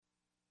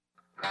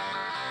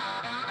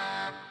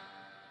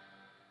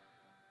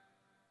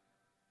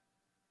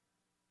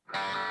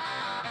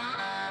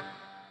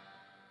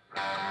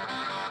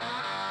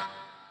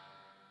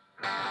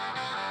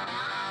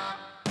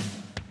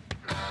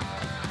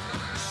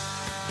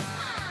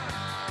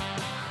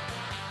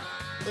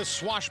This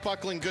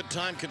swashbuckling good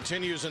time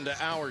continues into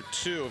hour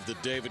 2 of the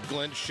David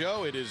Glenn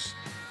Show. It is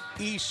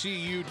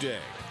ECU Day.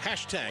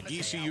 Hashtag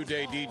ECU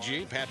Day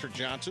DG. Patrick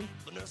Johnson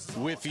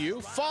with you.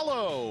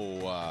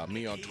 Follow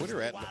me on Twitter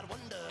at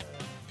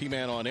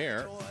P-Man on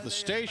Air. The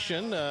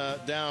station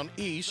down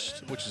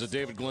east, which is a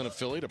David Glenn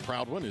affiliate, a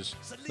proud one, is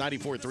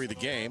 94.3 The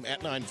Game,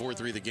 at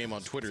 943 The Game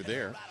on Twitter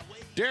there.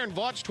 Darren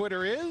Vaught's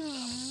Twitter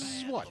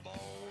is what?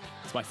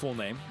 It's my full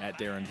name, at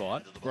Darren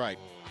Vaught. Right.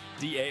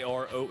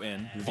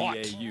 D-A-R-O-N,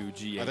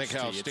 V-A-U-G-H-T. I think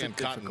how Stan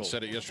Cotton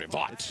said it yesterday.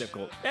 Vaught. It's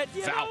difficult.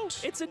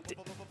 Vought. It's a...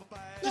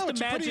 No, it's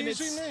a pretty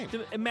easy name.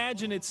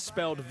 Imagine it's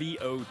spelled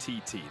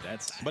V-O-T-T.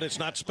 But it's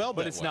not spelled that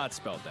way. But it's not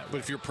spelled that way. But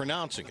if you're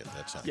pronouncing it,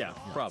 that's how. Yeah,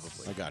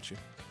 probably. I got you.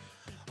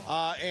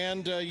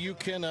 And you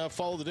can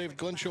follow the David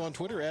Glenn Show on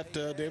Twitter at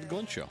David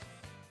Glenn Show.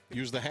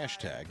 Use the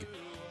hashtag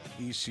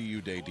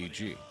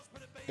ECUDayDG.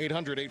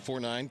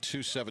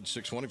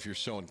 800-849-2761 if you're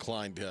so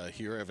inclined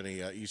here, have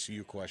any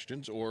ECU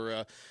questions,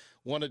 or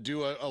want to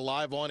do a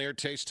live on-air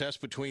taste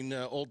test between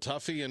Old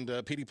Tuffy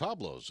and Petey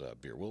Pablo's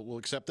beer. We'll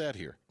accept that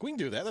here. We can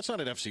do that. That's not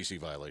an FCC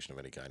violation of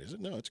any kind, is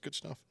it? No, it's good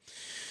stuff.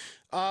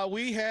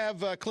 We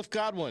have Cliff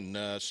Godwin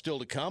still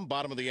to come,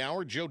 bottom of the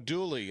hour. Joe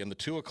Dooley in the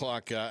 2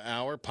 o'clock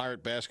hour,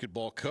 Pirate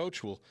basketball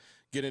coach. We'll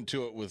get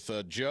into it with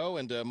Joe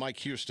and Mike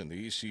Houston,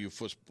 the ECU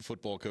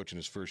football coach in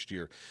his first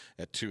year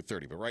at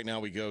 2:30. But right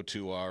now we go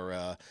to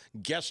our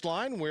guest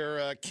line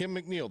where Kim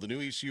McNeil, the new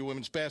ECU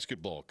women's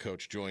basketball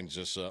coach, joins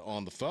us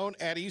on the phone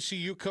at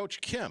ECU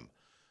Coach Kim.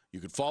 You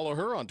could follow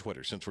her on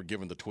Twitter since we're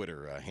giving the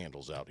Twitter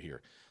handles out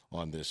here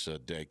on this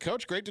day.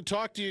 Coach, great to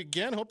talk to you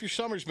again. Hope your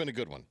summer's been a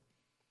good one.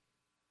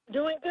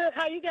 Doing good.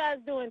 How you guys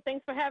doing?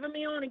 Thanks for having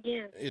me on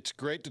again. It's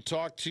great to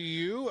talk to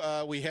you.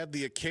 We had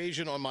the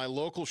occasion on my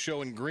local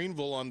show in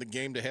Greenville on the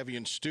Game to Heavy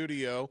in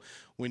studio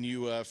when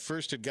you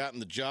first had gotten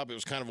the job. It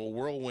was kind of a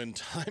whirlwind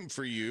time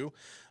for you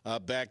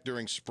back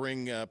during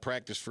spring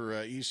practice for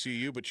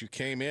ECU, but you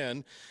came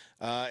in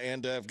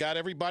and have got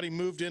everybody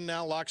moved in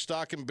now, lock,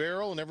 stock, and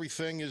barrel, and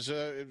everything is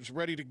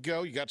ready to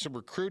go. You got some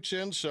recruits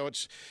in, so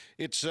it's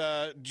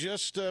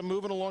just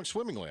moving along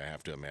swimmingly, I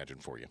have to imagine,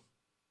 for you.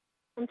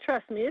 And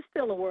trust me, it's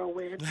still a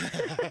whirlwind.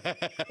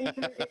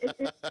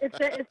 it's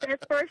that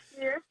first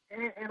year,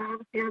 and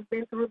obviously I've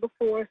been through it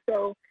before,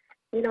 so,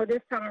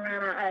 this time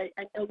around I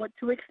know what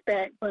to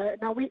expect.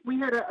 But no, we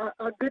had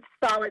a good,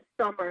 solid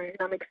summer, and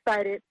I'm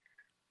excited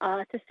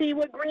to see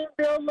what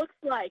Greenville looks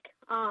like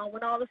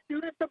when all the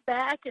students are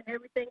back and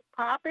everything's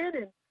popping,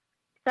 and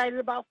excited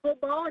about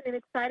football, and then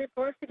excited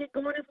for us to get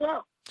going as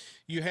well.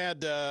 You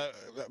had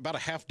about a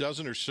half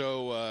dozen or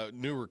so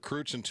new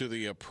recruits into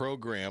the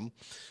program.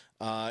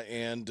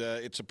 And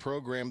it's a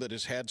program that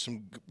has had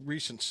some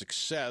recent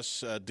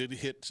success, did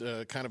hit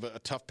kind of a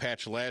tough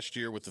patch last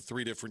year with the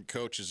 3 different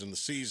coaches in the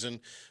season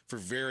for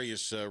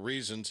various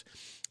reasons.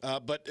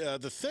 But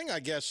the thing, I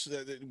guess,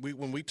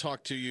 when we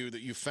talked to you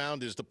that you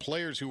found is the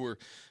players who were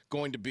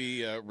going to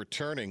be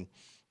returning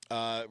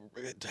had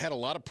a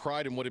lot of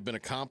pride in what had been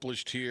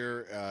accomplished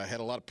here,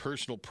 had a lot of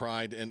personal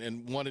pride,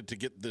 and wanted to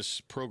get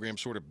this program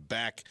sort of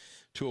back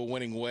to a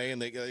winning way.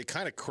 And they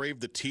kind of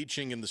craved the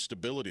teaching and the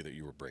stability that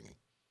you were bringing.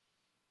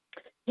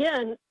 Yeah,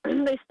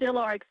 and they still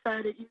are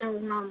excited.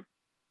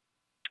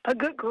 A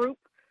good group,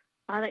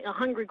 I think a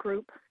hungry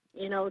group,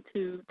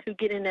 to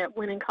get in that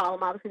winning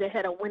column. Obviously, they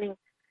had a winning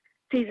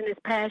season this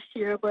past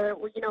year, but,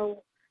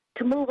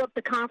 to move up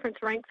the conference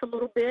ranks a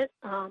little bit.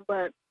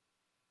 But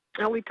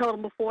we told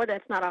them before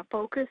that's not our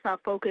focus. Our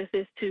focus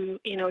is to,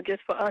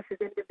 just for us as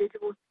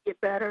individuals to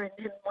get better. And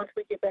then once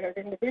we get better as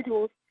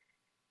individuals,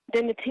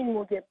 then the team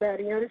will get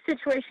better. The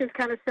situation is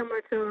kind of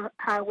similar to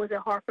how it was at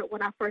Hartford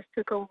when I first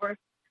took over.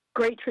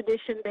 Great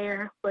tradition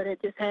there, but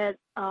it just had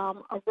a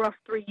rough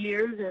 3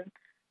 years, and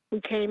we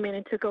came in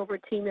and took over a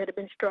team that had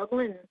been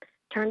struggling and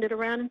turned it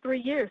around in 3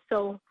 years.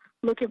 So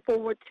looking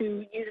forward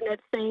to using that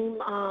same,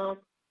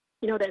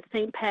 that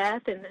same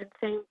path and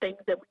same things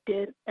that we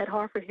did at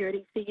Hartford here at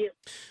ECU.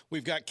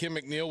 We've got Kim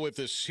McNeil with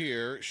us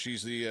here.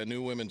 She's the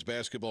new women's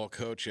basketball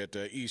coach at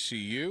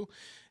ECU,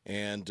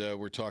 and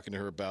we're talking to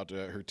her about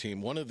her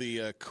team. One of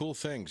the cool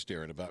things,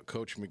 Darren, about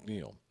Coach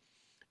McNeil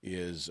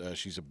is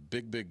she's a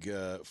big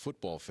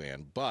football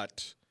fan,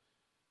 but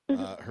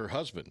her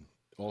husband,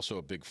 also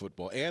a big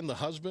football, and her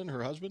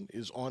husband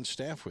is on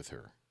staff with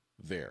her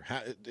there.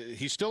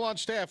 He's still on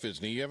staff,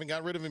 isn't he? You haven't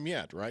got rid of him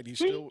yet, right? He's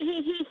still...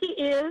 He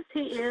is.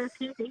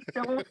 He's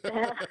still on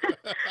staff.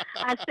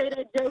 I say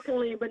that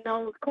jokingly, but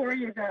no,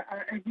 Corey is a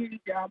huge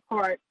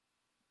part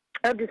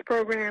of this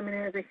program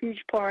and is a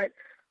huge part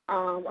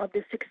of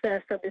the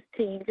success of this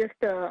team. Just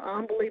an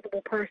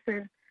unbelievable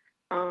person.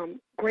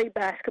 Great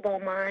basketball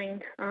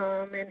mind,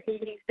 and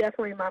he's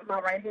definitely my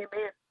right-hand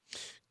man.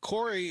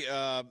 Corey,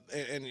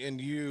 and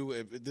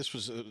you, this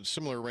was a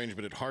similar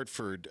arrangement at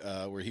Hartford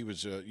where he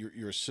was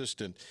your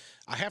assistant.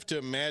 I have to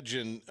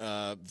imagine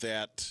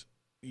that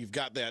you've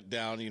got that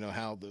down,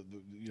 how the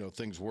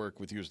things work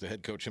with you as the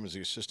head coach, him as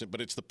the assistant. But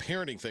it's the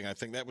parenting thing. I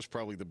think that was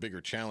probably the bigger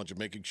challenge of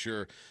making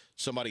sure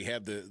somebody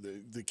had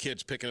the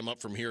kids picking them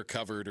up from here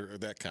covered or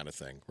that kind of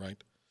thing,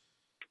 right?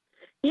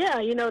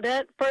 Yeah,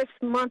 that first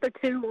month or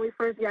two when we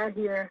first got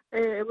here,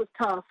 it was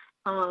tough.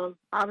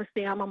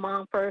 Obviously, I'm a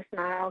mom first,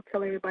 and I'll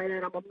tell everybody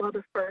that I'm a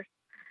mother first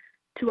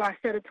to our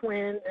set of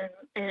twins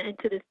and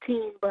to this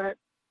team. But,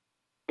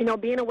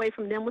 being away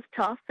from them was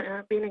tough.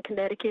 Being in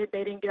Connecticut,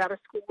 they didn't get out of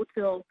school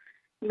till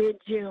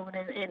mid-June,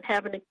 and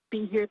having to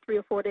be here 3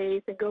 or 4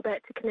 days and go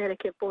back to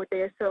Connecticut for a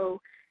day or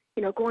so,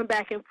 going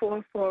back and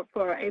forth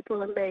for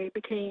April and May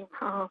became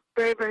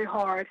very, very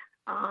hard.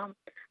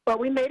 But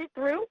we made it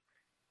through.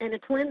 And the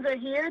twins are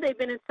here. They've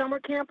been in summer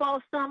camp all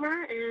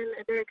summer,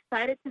 and they're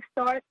excited to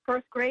start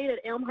first grade at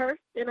Elmhurst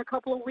in a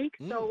couple of weeks.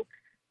 So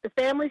the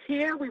family's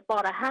here. We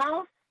bought a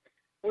house.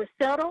 We're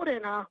settled,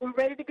 and we're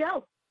ready to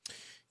go.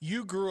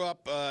 You grew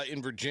up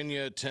in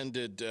Virginia,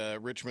 attended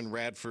Richmond,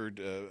 Radford,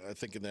 I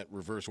think in that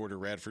reverse order,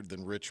 Radford,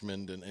 then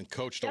Richmond, and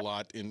coached a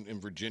lot in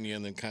Virginia,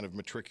 and then kind of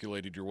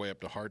matriculated your way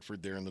up to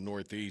Hartford there in the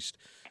Northeast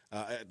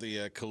at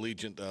the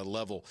collegiate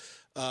level.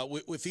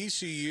 With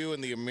ECU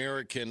and the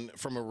American,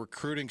 from a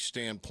recruiting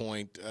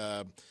standpoint,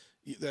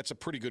 that's a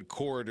pretty good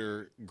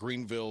corridor,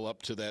 Greenville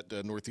up to that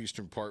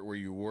northeastern part where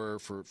you were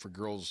for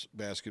girls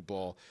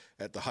basketball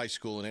at the high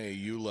school and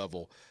AAU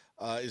level.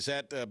 Has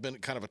that been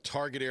kind of a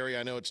target area?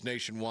 I know it's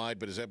nationwide,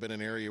 but has that been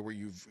an area where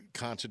you've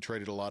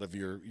concentrated a lot of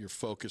your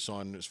focus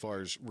on as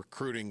far as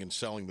recruiting and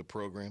selling the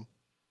program?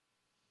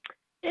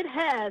 It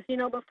has,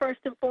 but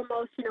first and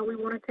foremost, we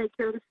want to take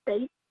care of the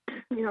state,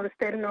 the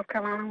state of North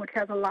Carolina, which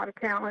has a lot of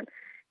talent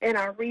in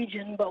our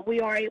region, but we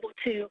are able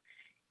to,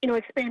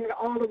 expand it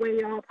all the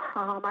way up.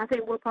 I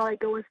think we'll probably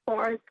go as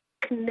far as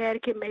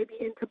Connecticut, maybe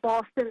into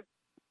Boston,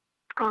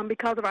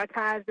 because of our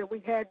ties that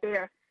we had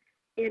there.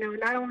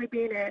 Not only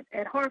being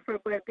at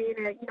Hartford, but being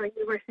at,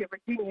 University of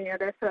Virginia,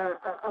 that's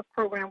a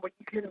program where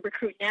you can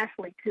recruit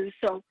nationally too.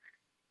 So,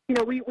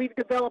 we've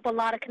developed a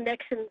lot of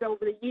connections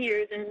over the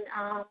years, and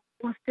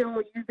we'll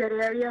still use that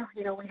area.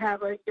 We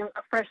have a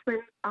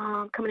freshman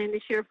coming in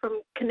this year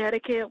from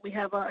Connecticut. We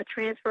have a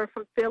transfer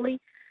from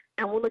Philly,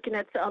 and we're looking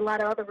at a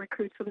lot of other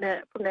recruits from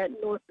that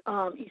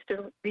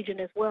northeastern region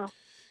as well.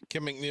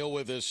 Kim McNeil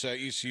with us,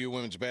 ECU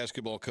women's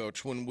basketball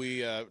coach. When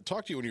we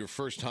talked to you when you were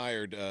first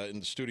hired in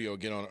the studio,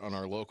 again on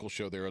our local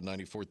show there on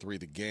 94.3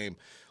 The Game,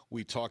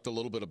 we talked a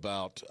little bit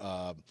about,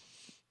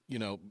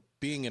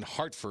 being in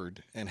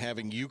Hartford and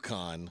having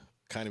UConn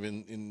kind of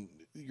in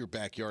your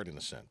backyard in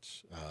a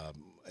sense,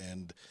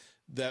 and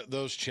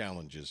those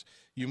challenges.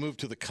 You moved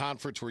to the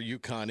conference where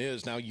UConn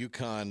is, now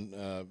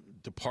UConn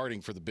departing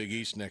for the Big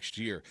East next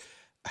year.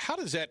 How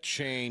does that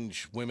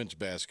change women's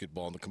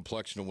basketball and the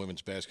complexion of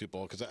women's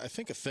basketball? Because I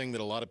think a thing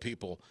that a lot of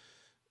people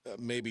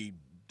maybe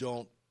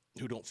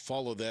who don't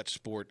follow that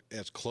sport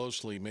as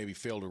closely maybe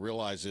fail to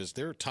realize is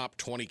there are top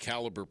 20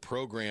 caliber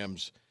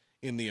programs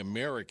in the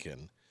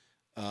American,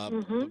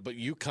 but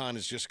UConn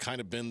has just kind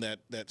of been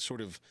that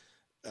sort of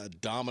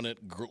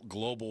dominant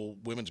global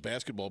women's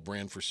basketball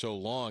brand for so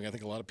long. I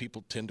think a lot of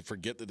people tend to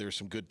forget that there's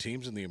some good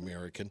teams in the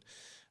American.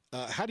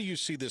 How do you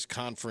see this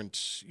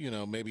conference,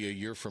 maybe a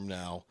year from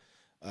now,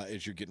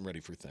 as you're getting ready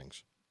for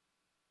things?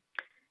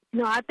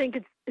 I think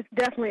it's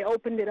definitely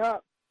opened it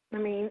up. I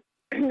mean,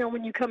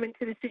 when you come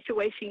into the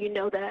situation, you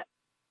know that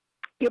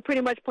you're pretty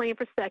much playing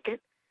for second.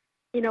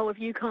 With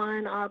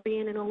UConn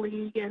being in a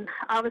league, and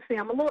obviously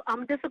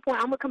I'm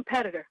disappointed. I'm a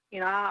competitor.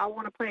 I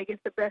want to play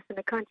against the best in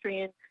the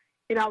country,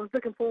 and I was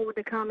looking forward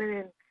to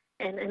coming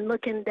and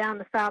looking down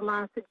the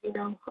sidelines,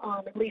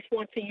 at least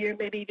once a year,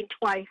 maybe even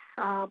twice.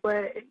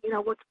 But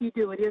what can you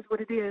do? It is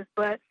what it is.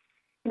 But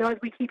as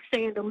we keep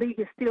saying, the league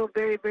is still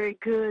very, very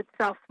good.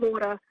 South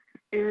Florida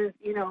is,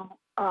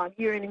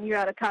 year in and year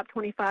out a top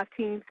 25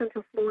 team.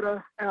 Central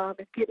Florida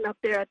is getting up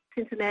there.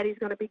 Cincinnati's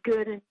going to be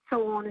good, and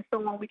so on and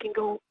so on. We can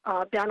go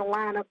down the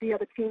line of the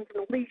other teams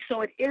in the league.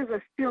 So it is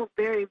a still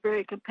very,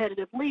 very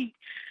competitive league.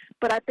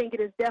 But I think it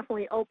has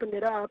definitely opened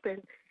it up.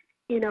 And,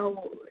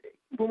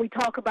 when we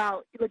talk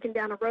about looking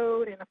down the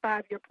road and a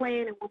 5-year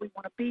plan and where we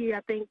want to be,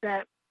 I think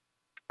that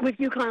with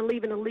UConn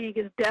leaving the league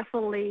is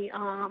definitely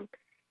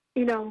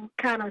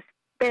kind of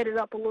sped it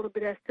up a little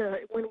bit as to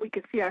when we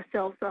could see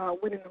ourselves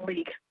winning the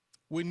league.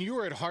 When you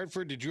were at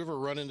Hartford, did you ever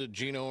run into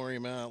Gino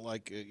Auriemma,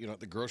 like, at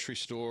the grocery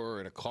store or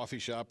at a coffee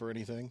shop or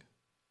anything?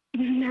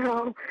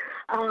 No.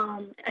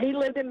 He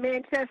lived in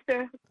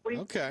Manchester.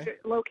 We're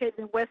located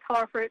in West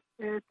Hartford,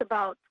 and it's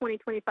about 20,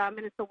 25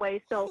 minutes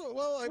away. So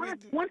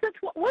once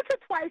or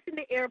twice in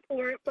the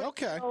airport.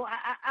 But,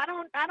 I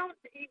don't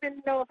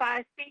even know if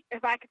I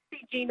could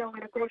see Gino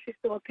in a grocery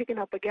store picking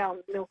up a gallon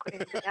of milk or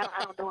anything.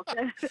 I don't know if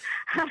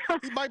that.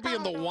 He might be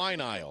in the wine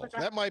aisle.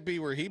 That might be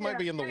where he might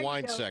be in the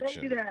wine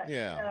section.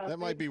 That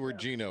might be where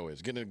Gino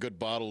is, getting a good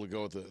bottle to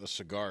go with a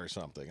cigar or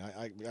something.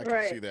 I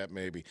can see that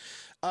maybe.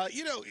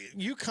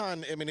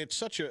 UConn, I mean, it's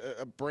such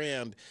a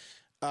brand.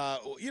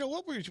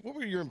 What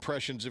were your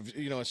impressions of,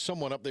 as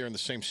someone up there in the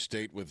same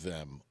state with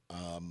them,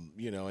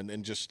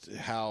 and just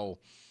how,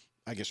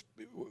 I guess,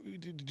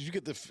 did you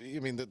get the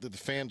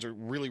fans are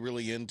really,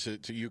 really into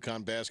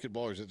UConn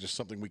basketball, or is it just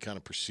something we kind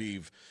of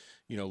perceive,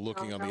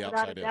 looking on the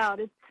outside edge? Without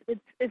a doubt,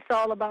 it's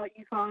all about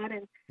UConn,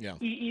 and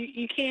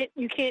you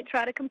can't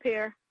try to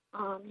compare.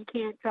 You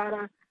can't try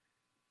to,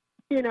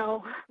 you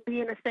know, be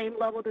in the same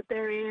level that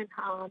they're in.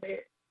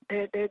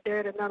 They're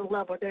at another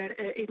level. They're at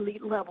an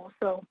elite level.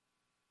 So,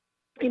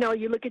 you know,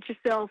 you look at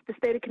yourself. The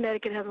state of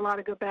Connecticut has a lot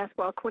of good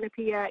basketball.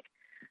 Quinnipiac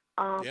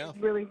is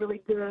really,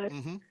 really good.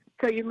 Mm-hmm.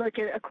 So you look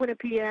at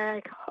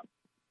Quinnipiac,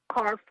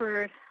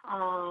 Hartford,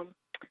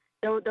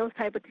 those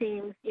type of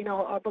teams, you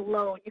know, are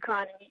below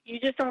UConn. You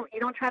just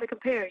don't try to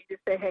compare. You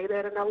just say, hey,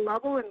 they're at another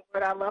level, and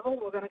we're at our level.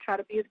 We're going to try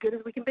to be as good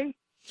as we can be.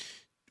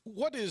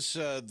 What is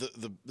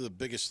the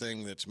biggest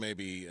thing that's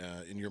maybe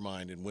in your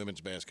mind in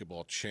women's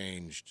basketball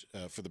changed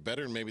for the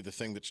better, and maybe the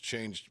thing that's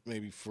changed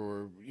maybe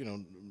for, you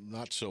know,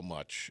 not so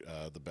much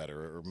the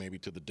better, or maybe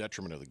to the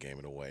detriment of the game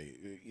in a way,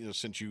 you know,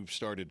 since you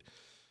started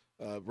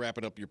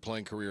wrapping up your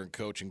playing career and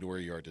coaching to where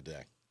you are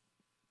today?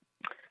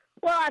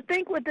 Well, I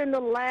think within the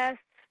last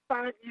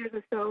 5 years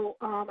or so,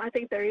 I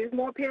think there is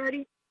more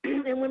parity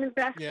in women's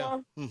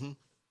basketball. Yeah. Mm-hmm.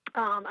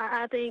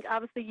 I think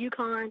obviously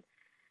UConn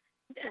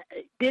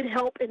did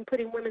help in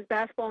putting women's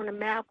basketball on the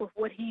map with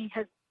what he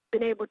has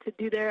been able to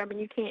do there. I mean,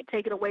 you can't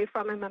take it away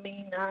from him. I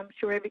mean, I'm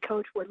sure every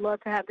coach would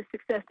love to have the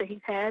success that he's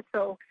had,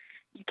 so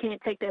you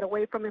can't take that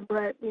away from him.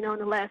 But, you know, in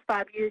the last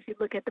 5 years, you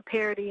look at the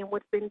parity and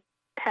what's been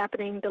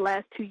happening the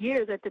last 2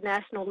 years at the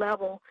national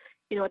level,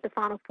 you know, at the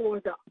Final Four,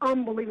 the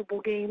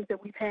unbelievable games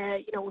that we've had,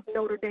 you know, with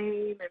Notre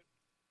Dame and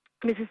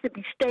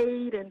Mississippi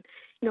State and,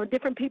 you know,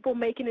 different people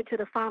making it to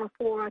the Final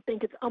Four. I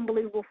think it's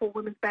unbelievable for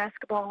women's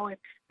basketball, and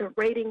the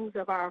ratings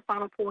of our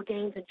Final Four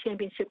games and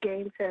championship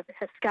games have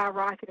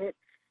skyrocketed.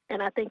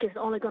 And I think it's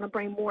only going to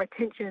bring more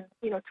attention,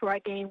 you know, to our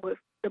game with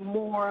the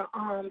more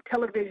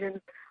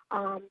television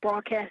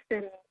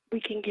broadcasting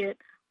we can get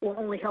will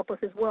only help us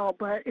as well.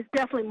 But it's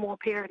definitely more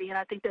parity, and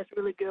I think that's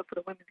really good for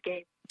the women's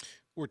game.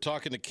 We're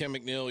talking to Kim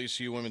McNeil,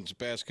 ECU women's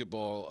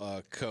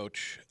basketball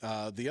coach.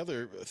 The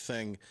other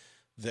thing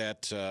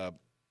that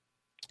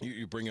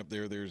you bring up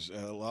there's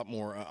a lot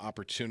more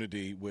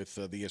opportunity with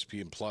the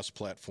ESPN Plus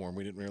platform.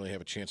 We didn't really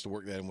have a chance to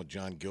work that in with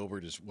John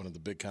Gilbert as one of the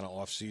big kind of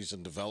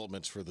off-season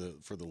developments for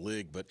the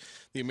league. But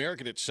the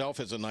American itself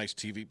has a nice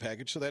TV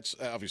package, so that's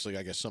obviously,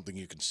 I guess, something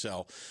you can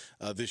sell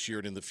this year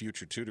and in the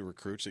future, too, to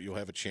recruits, that you'll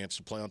have a chance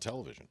to play on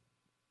television.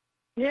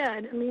 Yeah,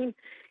 I mean,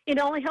 it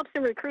only helps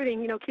in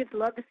recruiting. You know, kids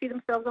love to see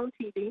themselves on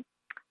TV.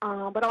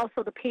 But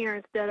also the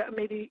parents that are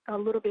maybe a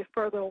little bit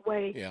further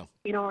away,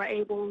 you know, are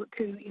able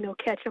to, you know,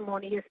 catch them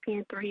on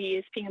ESPN3,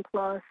 ESPN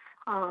Plus,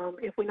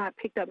 if we're not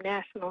picked up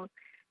national,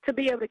 to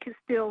be able to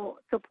still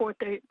support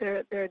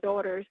their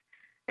daughters.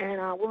 And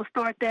we'll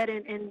start that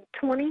in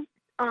 20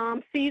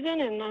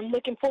 season, and I'm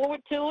looking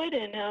forward to it.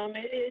 And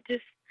it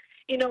just,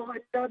 you know,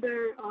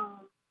 another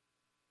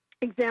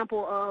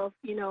example of,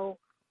 you know,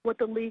 what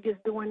the league is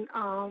doing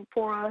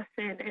for us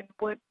and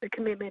what the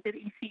commitment that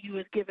ECU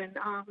has given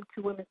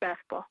to women's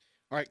basketball.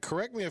 All right,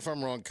 correct me if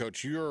I'm wrong,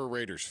 Coach. You're a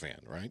Raiders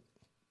fan, right?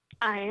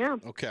 I am.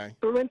 Okay.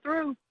 Through and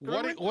through.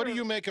 What do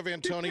you make of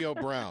Antonio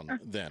Brown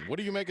then? What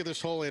do you make of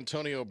this whole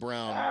Antonio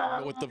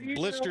Brown with the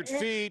blistered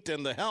feet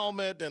and the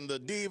helmet and the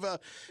diva?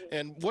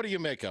 And what do you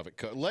make of it?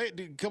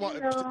 Come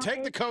on,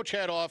 take the coach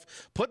hat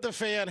off, put the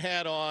fan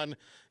hat on.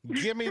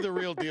 Give me the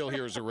real deal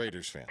here as a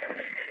Raiders fan.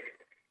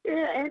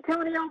 Yeah,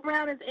 Antonio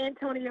Brown is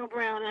Antonio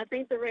Brown. I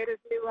think the Raiders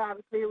knew,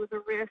 obviously, it was a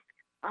risk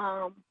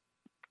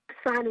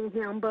signing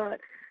him.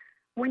 But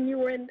when you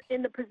were in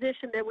the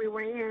position that we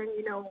were in,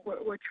 you know,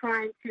 we're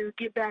trying to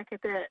get back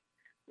at that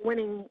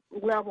winning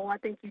level. I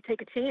think you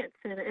take a chance,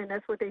 and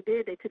that's what they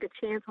did. They took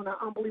a chance on an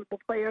unbelievable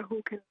player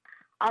who can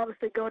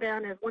obviously go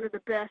down as one of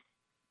the best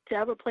to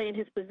ever play in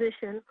his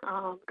position,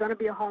 going to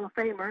be a Hall of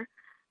Famer.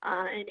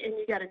 And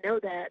you got to know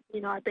that. You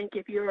know, I think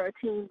if you're a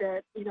team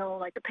that, you know,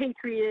 like the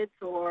Patriots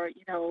or,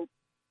 you know,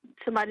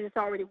 somebody that's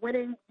already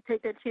winning, you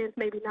take that chance,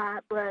 maybe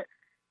not. But,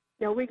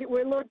 you know,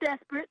 we're a little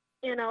desperate.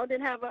 You know,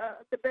 didn't have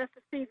the best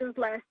of seasons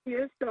last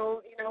year.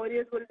 So, you know, it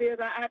is what it is.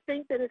 I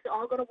think that it's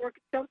all going to work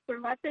itself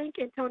through. I think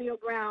Antonio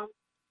Brown,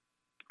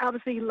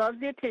 obviously, he loves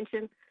the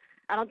attention.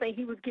 I don't think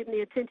he was getting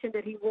the attention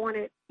that he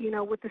wanted, you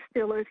know, with the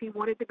Steelers. He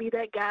wanted to be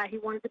that guy. He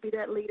wanted to be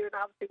that leader, and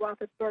obviously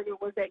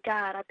Roethlisberger was that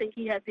guy. And I think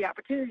he has the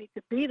opportunity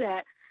to be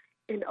that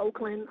in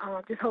Oakland.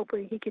 Just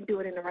hopefully he can do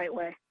it in the right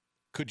way.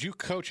 Could you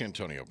coach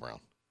Antonio Brown?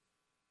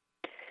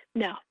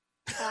 No.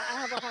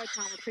 I have a hard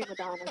time with prima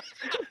donnas.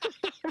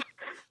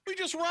 We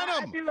just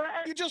run them.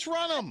 You just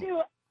run them.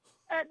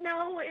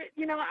 No,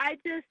 you know, I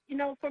just, you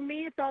know, for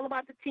me, it's all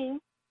about the team,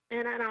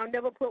 and I'll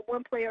never put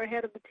one player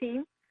ahead of the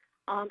team.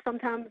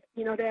 Sometimes,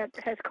 you know, that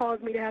has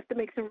caused me to have to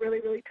make some really,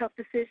 really tough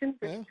decisions.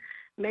 And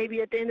maybe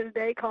at the end of the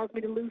day, caused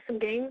me to lose some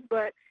games.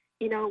 But,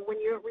 you know,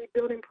 when you're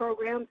rebuilding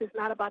programs, it's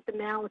not about the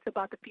now, it's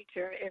about the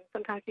future. And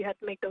sometimes you have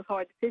to make those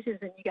hard decisions,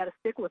 and you got to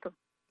stick with them.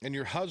 And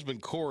your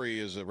husband, Corey,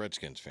 is a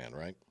Redskins fan,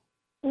 right?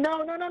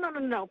 No.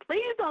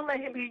 Please don't let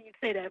him hear you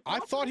say that. I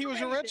thought he was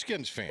a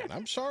Redskins fan.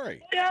 I'm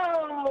sorry.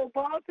 No,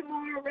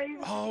 Baltimore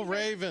Ravens. Oh,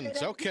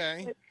 Ravens.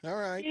 Okay. All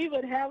right. He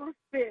would have a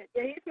fit.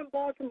 Yeah, he's from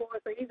Baltimore,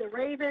 so he's a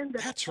Raven.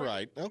 That's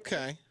right.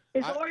 Okay.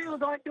 His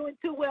Orioles aren't doing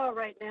too well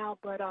right now,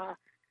 but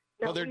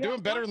well, they're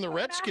doing better than the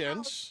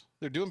Redskins.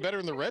 They're doing better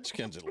than the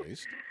Redskins, at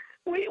least.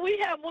 We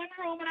have one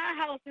room in our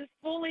house that's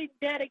fully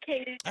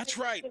dedicated. That's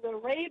to, right. to the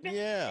Ravens,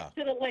 Yeah. and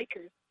to the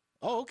Lakers.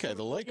 Oh, okay.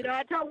 The Lakers. You know,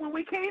 I told when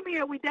we came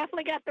here, we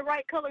definitely got the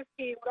right color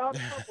scheme with all the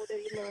purple that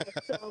he loves.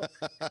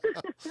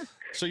 So.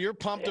 So you're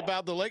pumped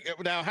about the Lakers.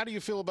 Now, how do you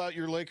feel about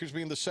your Lakers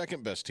being the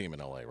second best team in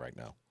LA right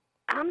now?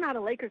 I'm not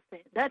a Lakers fan.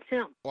 That's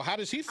him. Well, how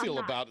does he feel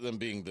not. about them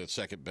being the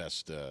second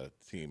best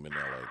team in LA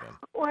then?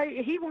 Well,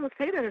 he won't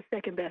say they're the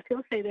second best.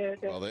 He'll say they're.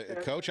 Well,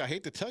 Coach, I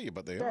hate to tell you,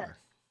 but they are.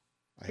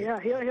 Yeah,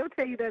 he'll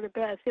tell you they're the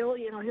best. He'll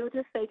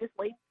just say, just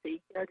wait and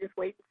see. Just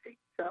wait and see.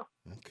 So.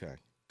 Okay.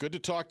 Good to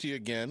talk to you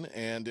again,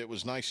 and it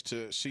was nice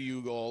to see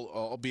you all,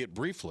 albeit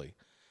briefly,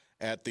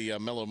 at the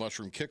Mellow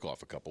Mushroom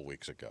kickoff a couple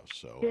weeks ago.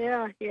 So.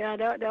 Yeah,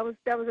 that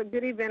was a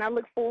good event. I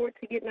look forward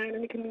to getting out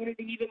in the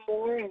community even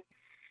more, and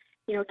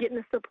getting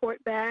the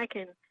support back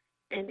and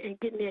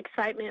getting the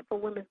excitement for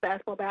women's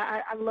basketball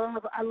back. I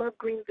love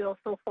Greenville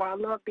so far. I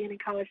love being in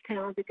college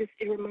towns. It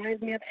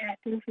reminds me of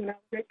Athens when I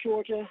was at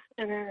Georgia,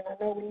 and I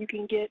know when you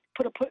can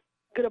put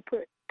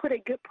a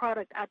good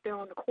product out there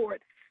on the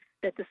court,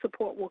 that the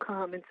support will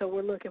come, and so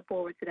we're looking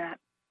forward to that.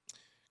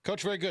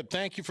 Coach, very good.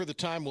 Thank you for the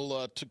time.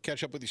 We'll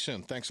catch up with you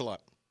soon. Thanks a lot.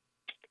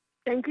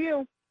 Thank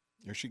you.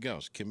 There she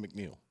goes, Kim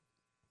McNeil,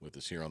 with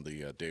us here on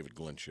the David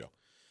Glenn Show.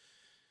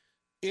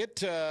 You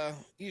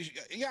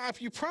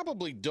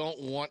probably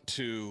don't want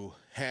to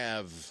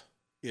have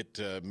it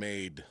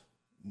made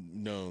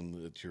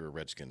known that you're a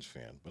Redskins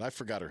fan, but I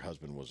forgot her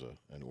husband was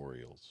an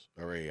Orioles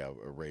or a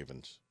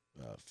Ravens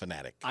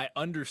fanatic. I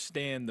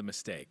understand the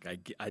mistake.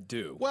 I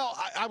do. Well,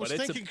 I was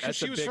thinking because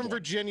she was from one.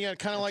 Virginia,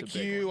 kind of like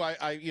you. One.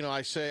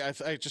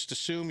 I just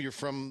assume you're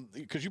from,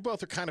 because you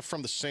both are kind of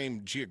from the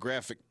same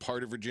geographic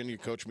part of Virginia,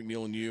 Coach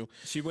McNeil and you.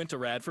 She went to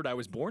Radford. I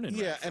was born in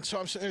Radford. And so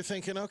I'm sitting there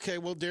thinking, okay,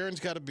 well, Darren's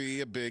got to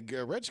be a big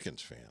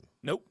Redskins fan.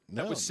 Nope.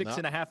 That was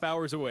 6.5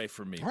 hours away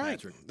from me, right.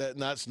 Patrick.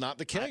 That's not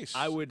the case.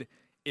 I would,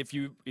 if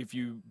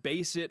you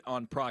base it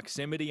on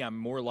proximity, I'm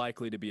more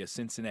likely to be a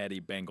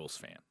Cincinnati Bengals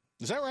fan.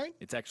 Is that right?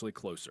 It's actually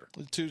closer.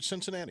 To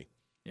Cincinnati.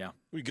 Yeah.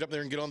 We get up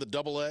there and get on the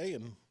AA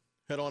and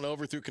head on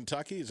over through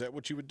Kentucky. Is that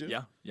what you would do?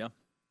 Yeah.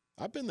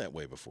 I've been that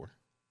way before.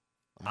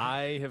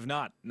 I have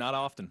not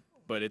often,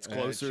 but it's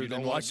closer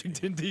than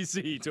Washington,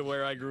 D.C. to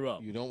where I grew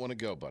up. You don't want to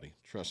go, buddy.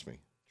 Trust me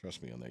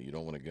on that. You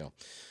don't want to go.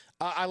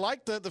 I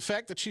like the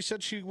fact that she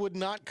said she would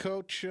not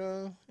coach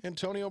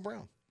Antonio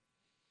Brown.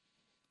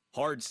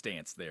 Hard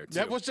stance there, too.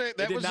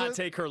 That did not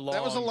take her long.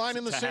 That was a line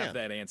in the sand. Have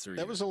that answer.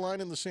 That was a line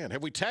in the sand.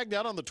 Have we tagged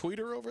out on the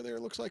tweeter over there?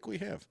 It looks like we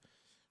have.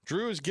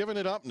 Drew has given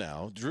it up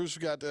now. Drew's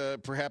got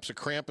perhaps a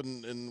cramp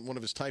in one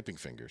of his typing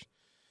fingers.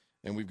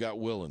 And we've got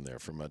Will in there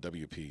from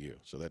WPU,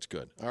 so that's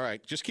good. All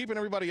right, just keeping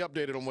everybody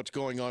updated on what's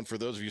going on for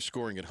those of you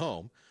scoring at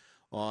home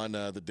on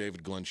the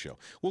David Glenn Show.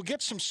 We'll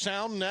get some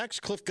sound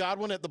next. Cliff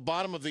Godwin at the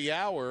bottom of the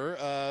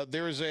hour.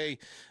 There is a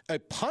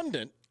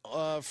pundit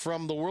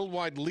from the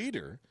Worldwide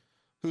Leader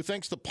who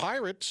thinks the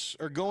Pirates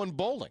are going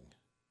bowling.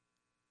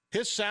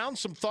 His sound,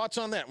 some thoughts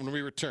on that when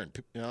we return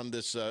on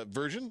this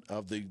version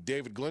of the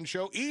David Glenn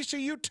Show,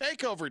 ECU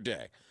Takeover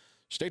Day.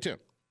 Stay tuned.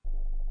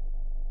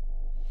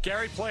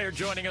 Gary Player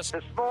joining us.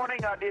 This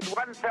morning I did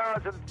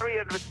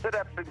 1,300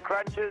 sit-ups and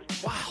crunches.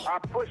 Wow. I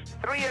pushed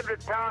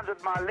 300 pounds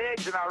with my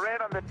legs and I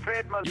ran on the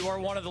treadmill. You are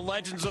one of the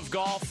legends of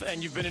golf,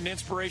 and you've been an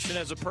inspiration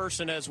as a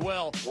person as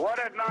well. What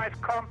a nice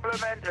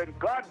compliment, and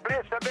God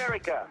bless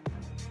America.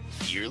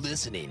 You're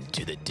listening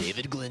to The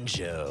David Glenn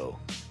Show.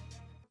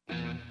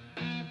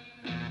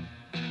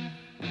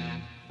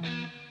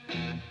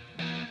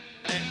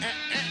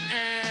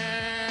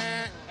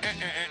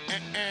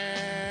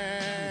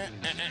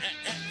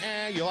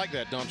 You like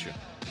that, don't you?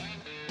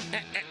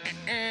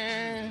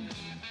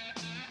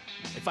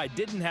 If I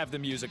didn't have the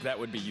music, that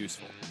would be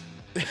useful.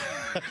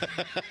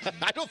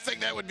 I don't think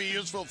that would be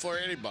useful for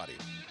anybody.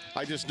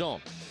 I just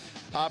don't.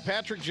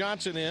 Patrick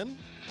Johnson in.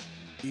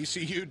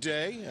 ECU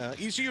Day.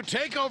 ECU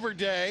Takeover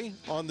Day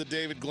on the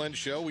David Glenn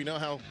Show. We know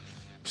how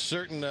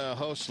certain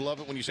hosts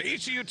love it when you say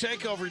ECU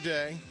Takeover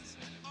Day.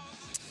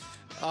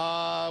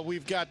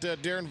 We've got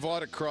Darren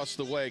Vaught across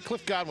the way.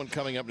 Cliff Godwin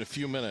coming up in a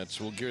few minutes.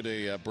 We'll get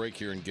a break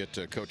here and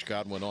get Coach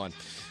Godwin on.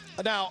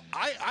 Now,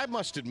 I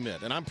must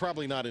admit, and I'm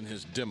probably not in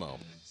his demo,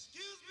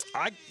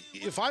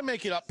 if I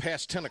make it up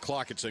past 10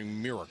 o'clock, it's a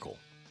miracle.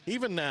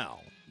 Even now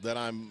that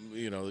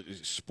I'm,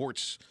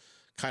 sports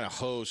kind of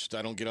host,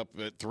 I don't get up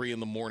at 3 in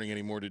the morning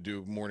anymore to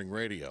do morning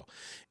radio.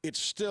 It's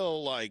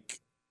still,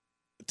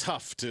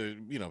 tough to,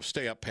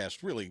 stay up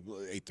past really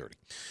 8:30.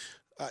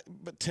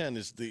 But 10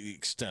 is the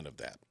extent of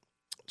that.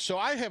 So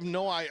I have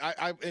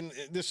and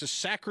this is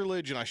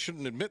sacrilege, and I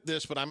shouldn't admit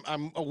this, but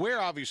I'm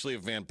aware, obviously,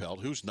 of Van Pelt,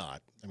 who's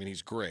not. I mean,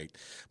 he's great.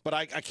 But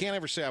I can't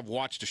ever say I've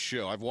watched a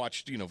show. I've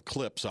watched,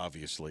 clips,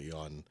 obviously,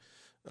 on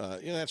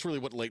that's really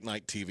what late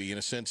night TV, in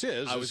a sense,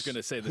 is. I was going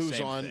to say the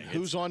same thing.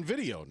 Who's on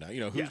video now,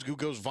 who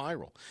goes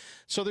viral.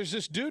 So there's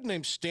this dude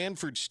named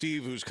Stanford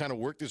Steve who's kind of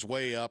worked his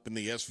way up in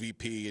the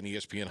SVP and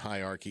ESPN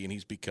hierarchy, and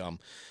he's become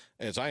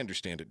as I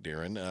understand it,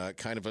 Darren,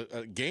 kind of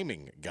a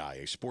gaming guy,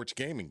 a sports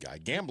gaming guy,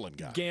 gambling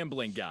guy.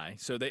 Gambling guy.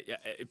 So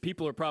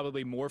people are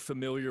probably more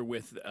familiar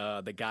with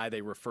the guy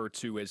they refer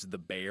to as the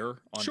Bear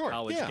on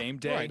College Game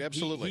Day. Right,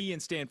 absolutely. He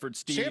and Stanford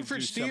Steve.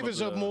 Stanford Steve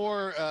is a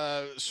more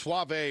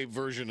suave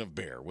version of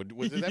Bear. Would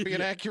that be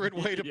an accurate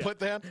way to put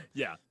that?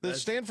 Yeah. The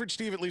Stanford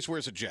Steve at least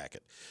wears a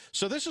jacket.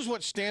 So this is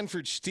what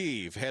Stanford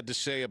Steve had to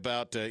say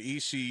about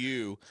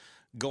ECU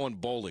going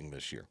bowling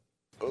this year.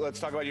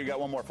 Let's talk about you got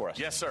one more for us.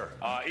 Yes, sir.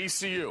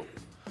 ECU.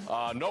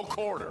 No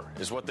quarter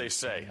is what they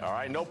say. All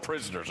right, no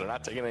prisoners. They're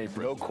not taking any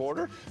prisoners. No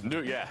quarter?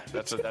 No, yeah,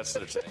 that's their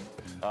thing.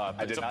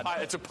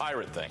 It's a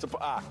pirate thing. It's a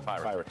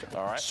pirate.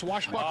 All right.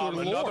 Swashbuckler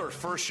lore. Another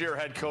first-year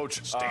head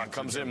coach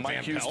comes in,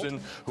 Mike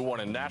Houston, who won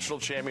a national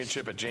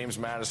championship at James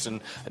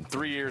Madison. In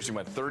 3 years, he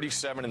went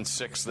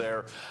 37-6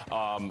 there.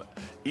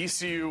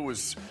 ECU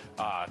was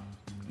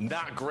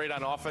not great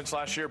on offense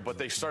last year, but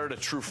they started a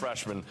true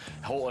freshman,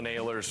 Holton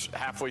Ahlers,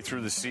 halfway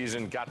through the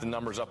season, got the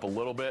numbers up a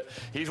little bit.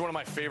 He's one of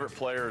my favorite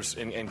players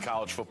in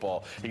college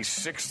football. He's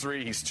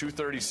 6'3", he's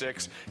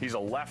 236, he's a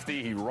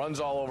lefty, he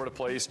runs all over the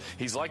place.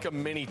 He's like a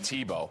mini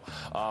Tebow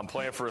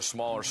playing for a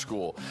smaller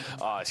school.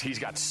 He's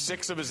got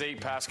 6 of his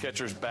 8 pass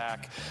catchers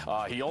back.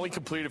 He only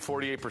completed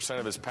 48%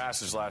 of his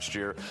passes last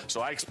year,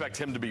 so I expect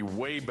him to be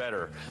way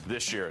better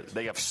this year.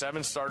 They have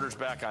 7 starters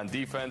back on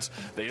defense.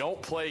 They don't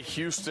play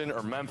Houston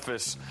or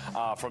Memphis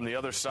from the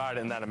other side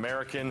in that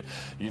American.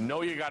 You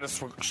know you got to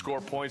score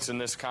points in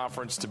this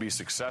conference to be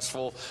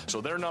successful.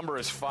 So their number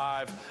is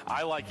 5.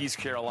 I like East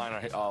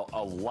Carolina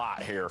a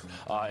lot here,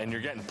 and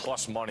you're getting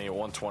plus money at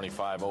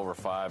 125 over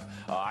 5.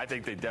 I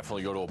think they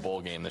definitely go to a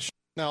bowl game this year.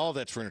 Now, all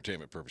that's for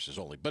entertainment purposes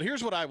only. But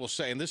here's what I will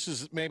say, and this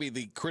is maybe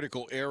the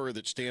critical error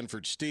that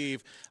Stanford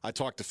Steve, I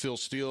talked to Phil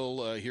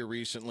Steele here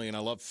recently, and I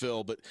love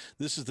Phil, but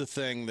this is the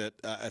thing that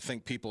I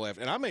think people have,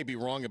 and I may be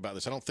wrong about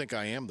this. I don't think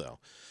I am, though.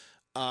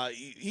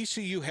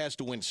 ECU has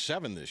to win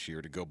 7 this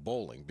year to go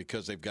bowling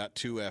because they've got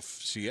 2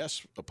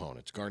 FCS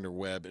opponents,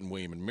 Gardner-Webb and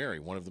William & Mary,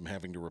 one of them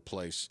having to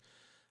replace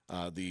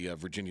the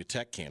Virginia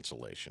Tech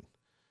cancellation.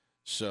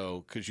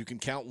 So, because you can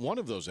count one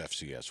of those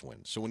FCS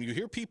wins. So when you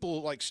hear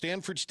people like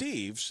Stanford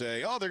Steve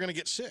say, oh, they're going to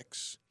get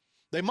 6,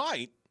 they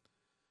might,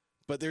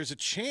 but there's a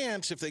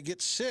chance if they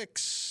get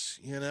 6,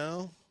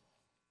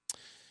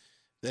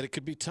 that it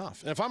could be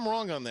tough. And if I'm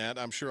wrong on that,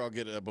 I'm sure I'll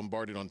get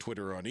bombarded on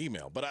Twitter or on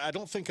email. But I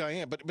don't think I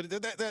am. But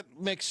that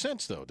makes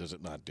sense, though, does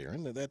it not,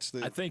 Darren? That's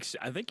the. I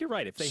think you're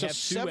right. If they have 2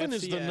 7 FCS,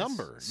 is the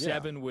number.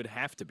 7 would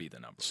have to be the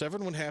number.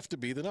 7 would have to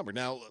be the number.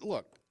 Now,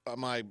 look,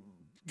 my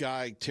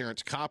guy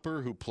Terrence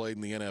Copper, who played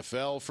in the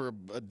NFL for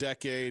a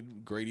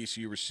decade, great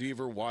ECU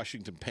receiver,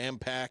 Washington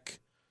Pampak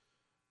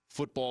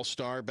football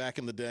star back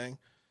in the day,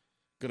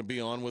 going to be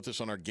on with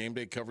us on our game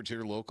day coverage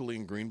here locally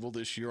in Greenville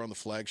this year on the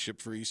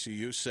flagship for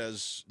ECU,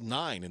 says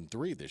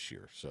 9-3 this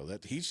year. So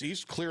that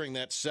he's clearing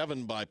that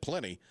 7 by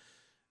plenty,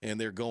 and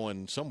they're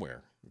going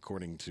somewhere,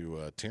 according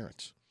to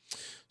Terrence.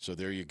 So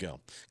there you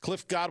go.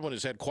 Cliff Godwin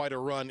has had quite a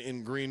run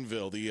in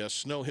Greenville, the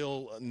Snow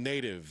Hill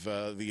native,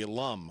 the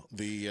alum,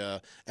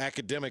 the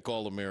academic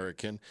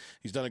All-American.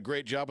 He's done a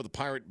great job with the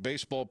Pirate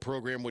baseball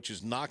program, which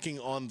is knocking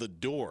on the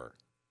door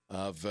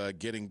of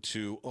getting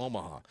to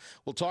Omaha.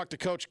 We'll talk to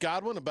Coach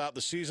Godwin about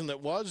the season that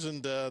was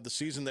and the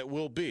season that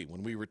will be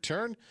when we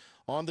return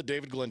on the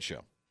David Glenn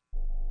Show.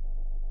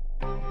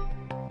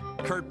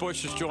 Kurt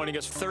Busch is joining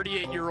us,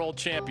 38-year-old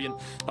champion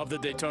of the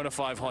Daytona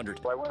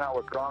 500. I went out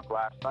with Gronk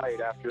last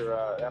night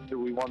after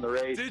we won the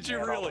race. Did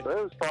you really? It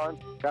was fun.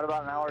 Got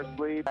about an hour's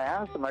sleep. I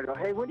asked him, I go,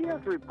 hey, when do you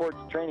have to report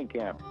to training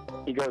camp?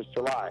 He goes,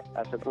 July.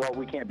 I said, well,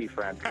 we can't be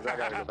friends because I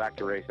got to go back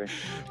to racing.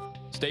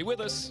 Stay with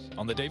us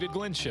on the David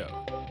Glenn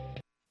Show.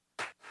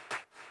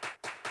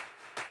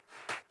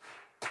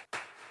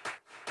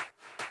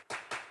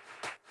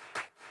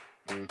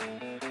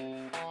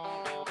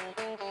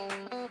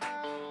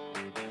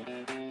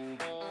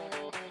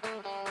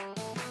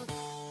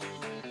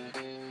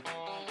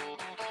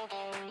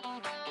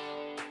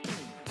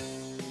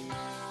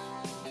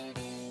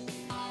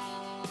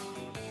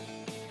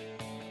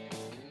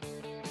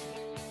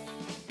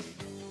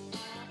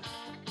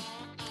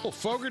 Well,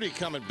 Fogarty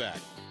coming back.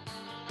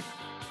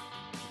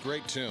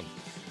 Great tune.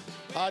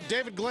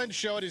 David Glenn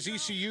Show at his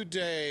ECU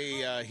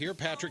Day here.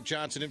 Patrick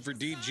Johnson in for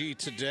DG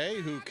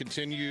today, who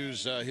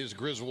continues his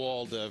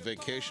Griswold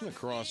vacation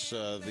across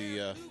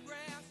the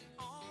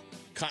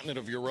continent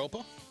of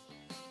Europa.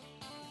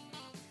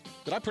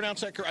 Did I pronounce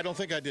that correctly? I don't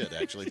think I did,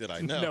 actually, did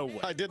I? No. No way.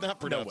 I did not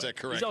pronounce that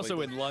correctly. He's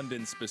also in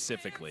London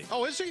specifically.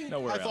 Oh, is he?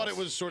 Nowhere I thought else.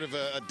 it was sort of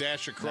a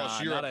dash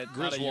across Europe, not a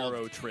Griswold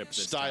Euro trip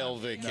this style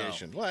time.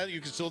 vacation. No. Well,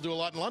 you can still do a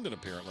lot in London,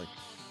 apparently.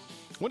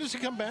 When does he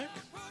come back?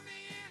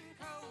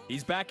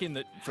 He's back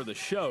for the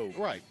show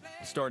Right.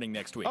 starting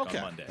next week Okay.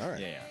 on Monday. All right.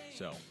 Yeah.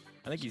 So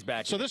I think he's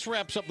back. So this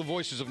wraps up the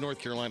Voices of North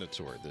Carolina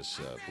tour this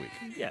week.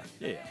 Yeah.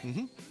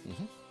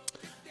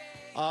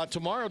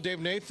 Tomorrow, Dave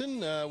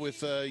Nathan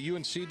with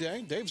UNC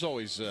Day. Dave's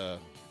always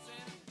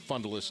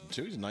fun to listen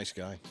to. He's a nice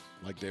guy.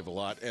 Like Dave a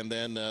lot. And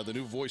then the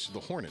new voice of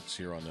the Hornets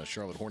here on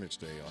Charlotte Hornets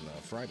Day on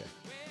Friday.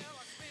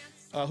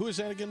 Who is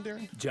that again,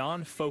 Darren?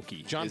 John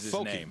Foky is his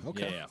name.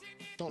 Okay. Yeah.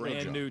 Don't Brand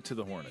know John. new to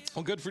the Hornets.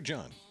 Oh, good for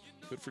John.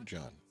 Good for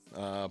John.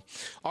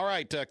 All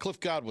right, Cliff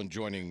Godwin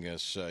joining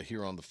us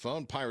here on the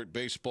phone, Pirate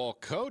baseball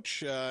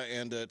coach,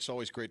 and it's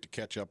always great to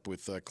catch up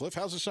with Cliff.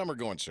 How's the summer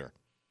going, sir?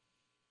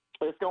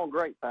 It's going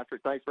great,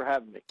 Patrick. Thanks for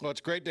having me. Well,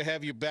 it's great to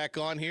have you back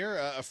on here.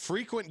 A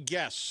frequent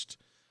guest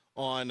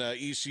on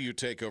ECU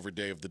Takeover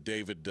Day of the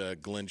David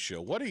Glenn Show.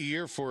 What a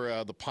year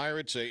for the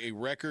Pirates, a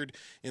record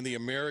in the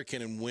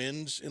American and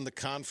wins in the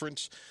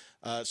conference.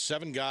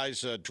 7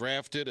 guys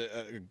drafted,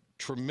 a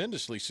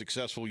tremendously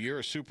successful year,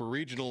 a super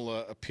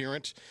regional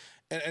appearance.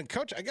 And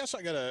Coach, I guess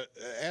I got to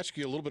ask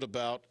you a little bit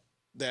about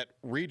that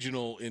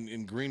regional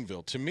in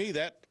Greenville. To me,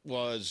 that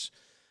was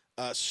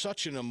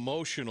such an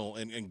emotional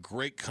and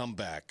great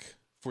comeback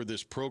for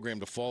this program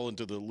to fall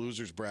into the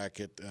losers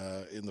bracket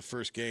in the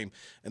first game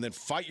and then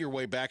fight your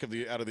way back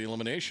out of the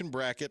elimination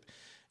bracket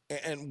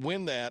and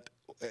win that.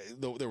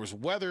 There was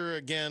weather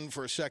again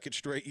for a second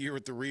straight year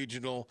at the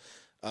regional.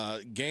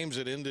 Games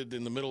that ended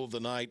in the middle of the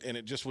night, and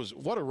it just was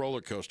what a roller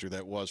coaster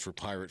that was for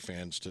Pirate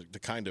fans to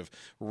kind of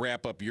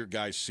wrap up your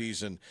guys'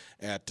 season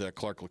at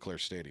Clark LeClaire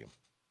Stadium.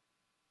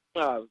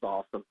 Oh, it was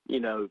awesome. You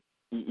know,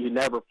 you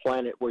never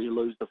plan it where you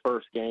lose the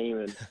first game,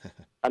 and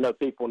I know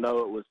people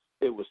know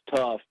it was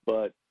tough,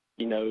 but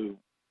you know,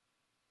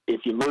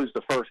 if you lose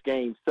the first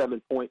game,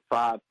 7.5%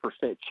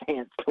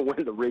 chance to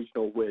win the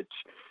regional, which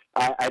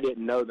I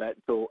didn't know that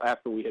until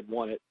after we had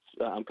won it.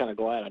 I'm kind of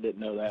glad I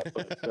didn't know that,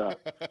 but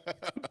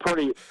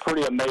pretty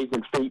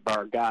amazing feat by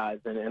our guys,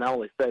 and I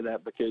only say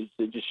that because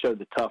it just showed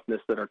the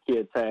toughness that our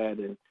kids had,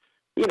 and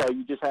you know,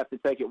 you just have to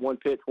take it one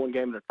pitch, one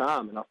game at a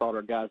time, and I thought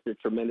our guys did a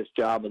tremendous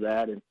job of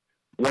that, and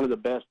one of the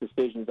best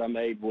decisions I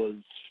made was,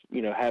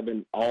 you know,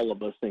 having all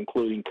of us,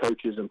 including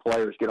coaches and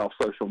players, get off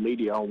social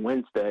media on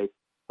Wednesday,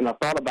 and I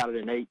thought about it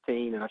in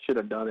 18, and I should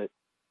have done it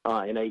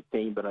in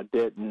 18, but I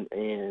didn't,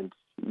 and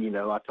you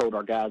know, I told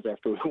our guys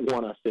after we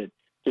won, I said,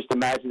 just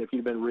imagine if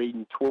you'd been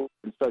reading Twitter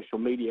and social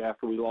media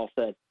after we lost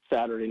that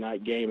Saturday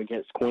night game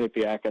against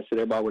Quinnipiac. I said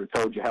everybody would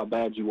have told you how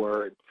bad you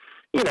were. And,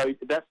 you know,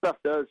 that stuff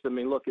does. I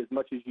mean, look, as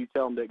much as you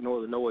tell them to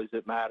ignore the noise,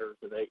 it matters.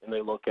 And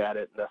they look at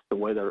it, and that's the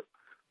way their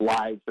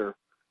lives are,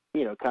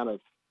 you know, kind of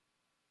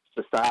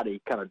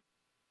society kind of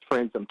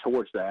trends them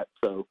towards that.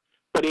 So,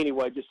 but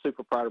anyway, just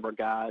super proud of our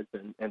guys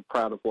and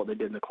proud of what they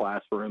did in the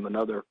classroom.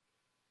 Another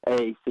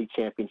AAC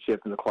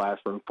championship in the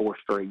classroom 4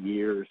 straight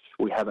years.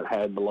 We haven't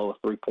had below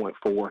a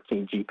 3.4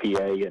 team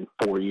GPA in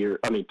 2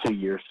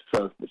 years.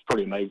 So it's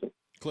pretty amazing.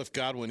 Cliff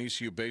Godwin,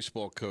 ECU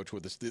baseball coach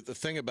with us. The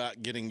thing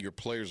about getting your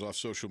players off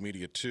social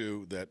media,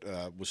 too, that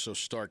was so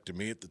stark to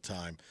me at the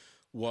time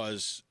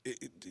was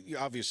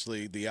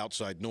obviously the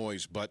outside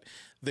noise, but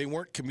they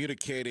weren't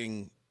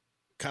communicating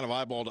kind of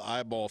eyeball to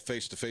eyeball,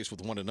 face to face with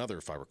one another,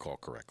 if I recall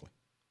correctly.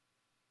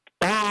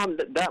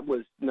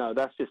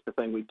 That's just the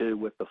thing we do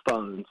with the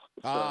phones.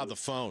 So, the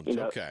phones. You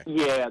know, okay.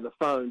 Yeah, the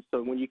phones.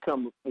 So when you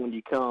come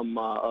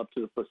up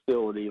to the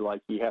facility,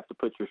 like you have to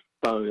put your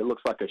phone. It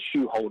looks like a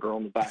shoe holder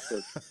on the back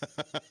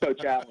of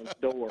Coach Allen's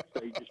door.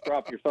 So you just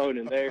drop your phone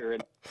in there,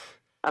 and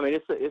I mean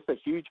it's a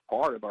huge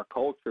part of our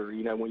culture.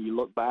 You know, when you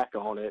look back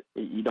on it,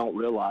 you don't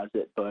realize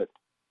it, but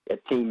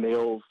at team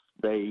meals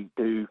they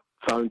do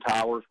phone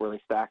towers where they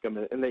stack them,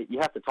 and you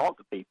have to talk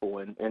to people,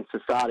 and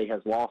society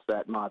has lost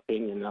that, in my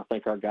opinion, and I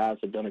think our guys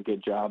have done a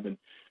good job. And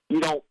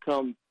you don't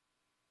come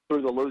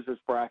through the losers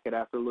bracket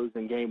after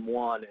losing game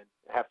 1 and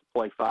have to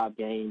play 5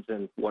 games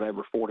in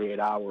 48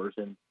 hours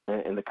and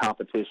the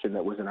competition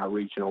that was in our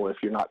regional if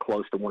you're not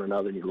close to one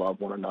another and you love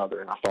one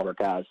another. And I thought our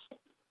guys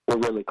were a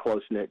really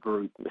close-knit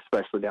group,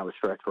 especially down the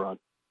stretch run.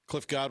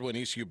 Cliff Godwin,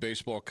 ECU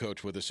baseball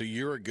coach with us. A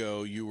year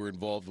ago, you were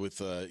involved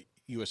with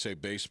USA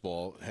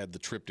Baseball, had the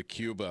trip to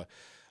Cuba.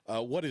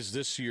 What has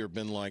this year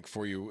been like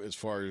for you as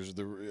far as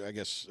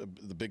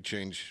the big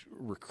change,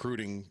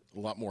 recruiting, a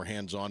lot more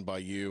hands-on by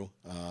you,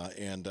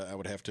 and I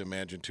would have to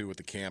imagine, too, with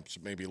the camps,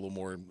 maybe a little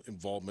more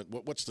involvement.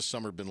 What's the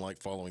summer been like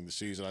following the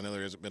season? I know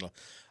there hasn't been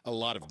a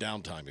lot of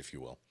downtime, if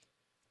you will.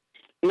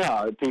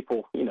 No,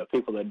 people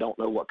that don't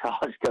know what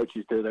college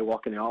coaches do, they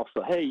walk in the office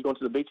and say, hey, you going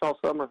to the beach all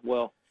summer?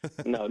 Well,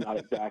 no, not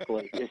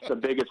exactly. It's the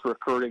biggest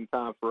recruiting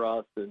time for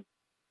us, and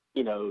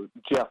you know,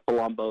 Jeff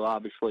Palumbo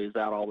obviously is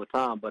out all the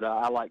time, but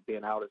I like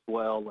being out as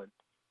well.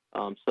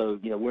 And so,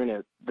 you know,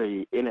 we're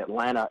in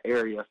Atlanta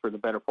area for the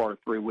better part of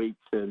 3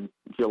 weeks in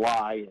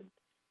July,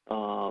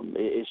 and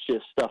it's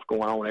just stuff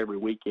going on every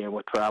weekend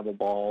with travel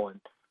ball.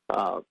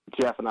 And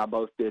Jeff and I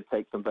both did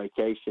take some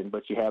vacation,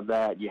 but you have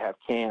that, you have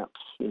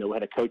camps. You know, we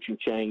had a coaching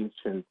change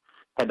and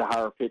had to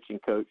hire a pitching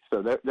coach.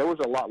 So there was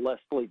a lot less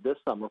sleep this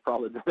summer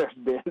probably than there's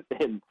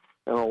been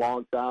in a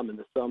long time in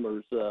the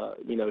summers,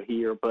 you know,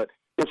 here. But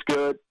it's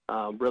good.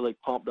 Really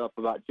pumped up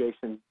about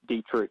Jason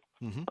Dietrich.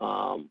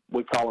 Mm-hmm.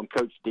 We call him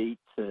Coach Dietz,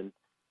 and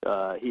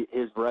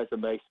his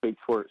resume speaks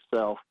for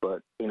itself.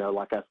 But, you know,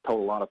 like I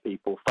told a lot of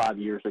people, 5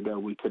 years ago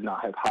we could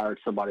not have hired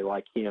somebody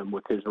like him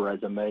with his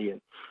resume.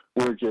 And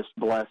we're just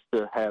blessed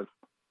to have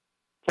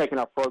taken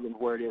our program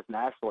where it is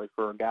nationally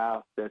for a guy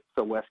that's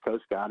a West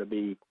Coast guy to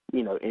be,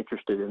 you know,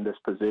 interested in this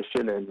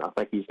position. And I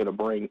think he's going to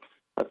bring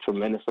a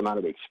tremendous amount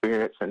of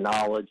experience and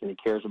knowledge, and he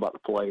cares about the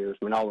players.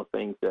 I mean, all the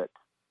things that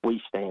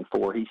we stand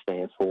for, he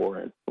stands for,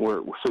 and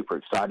we're super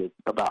excited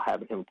about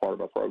having him part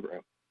of our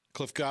program.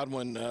 Cliff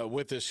Godwin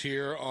with us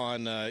here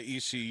on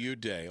ECU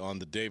Day on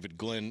the David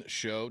Glenn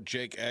Show.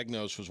 Jake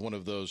Agnos was one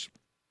of those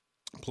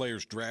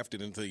players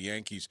drafted into the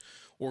Yankees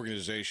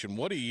organization.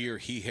 What a year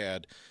he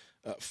had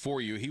for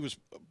you. He was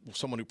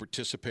someone who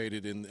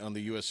participated on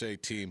the USA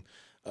team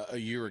a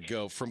year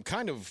ago. From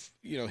kind of,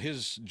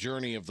 his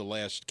journey of the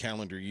last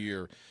calendar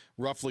year,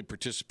 roughly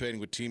participating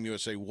with Team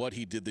USA, what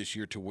he did this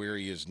year to where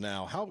he is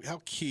now,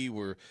 how key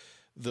were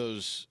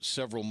those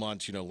several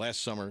months,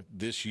 last summer,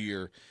 this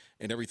year,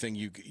 and everything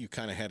you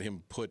kind of had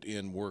him put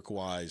in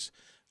work-wise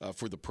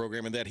for the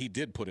program, and that he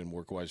did put in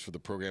work-wise for the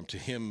program, to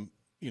him,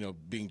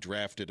 being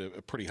drafted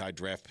a pretty high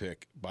draft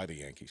pick by the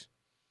Yankees?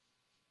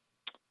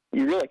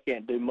 You really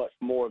can't do much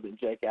more than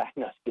Jake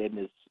Agnos did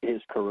in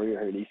his career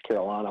here at East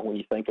Carolina when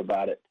you think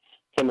about it.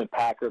 Him and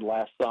Packard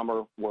last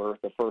summer were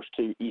the first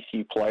two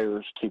ECU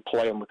players to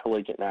play on the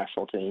collegiate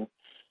national team.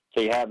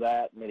 So you have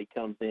that, and then he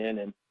comes in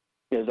and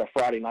is a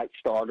Friday night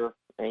starter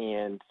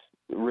and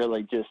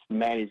really just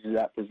manages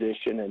that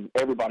position. And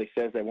everybody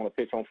says they want to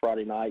pitch on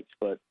Friday nights,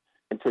 but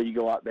until you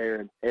go out there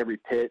and every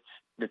pitch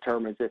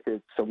determines if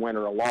it's a win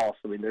or a loss,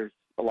 I mean, there's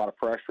a lot of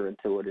pressure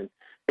into it. And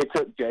it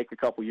took Jake a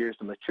couple years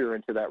to mature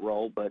into that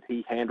role, but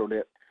he handled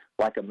it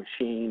like a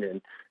machine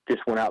and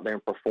just went out there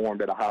and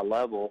performed at a high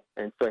level.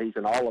 And so he's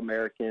an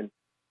All-American.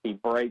 He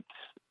breaks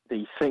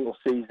the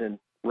single-season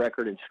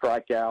record in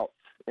strikeouts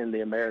in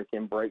the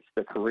American, breaks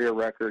the career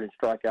record in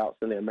strikeouts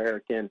in the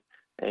American.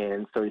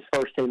 And so he's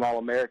first-team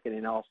All-American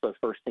and also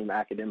first-team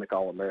academic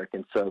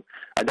All-American. So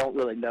I don't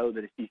really know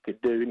that if you could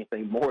do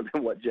anything more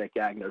than what Jake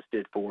Agnos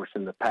did for us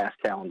in the past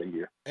calendar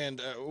year. And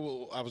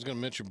I was going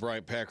to mention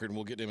Bryant Packard, and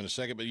we'll get to him in a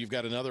second, but you've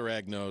got another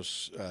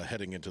Agnos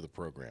heading into the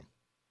program.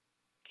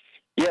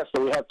 Yeah,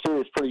 so we have two.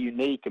 It's pretty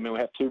unique. I mean, we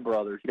have two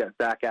brothers. You got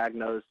Zach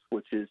Agnos,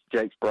 which is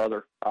Jake's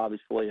brother,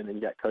 obviously, and then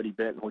you got Cody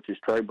Benton, which is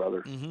Trey's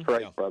brother.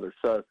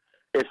 So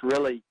it's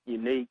really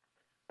unique.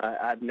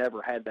 I've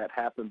never had that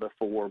happen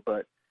before,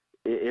 but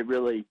it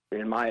really,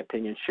 in my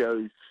opinion,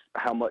 shows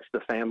how much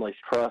the families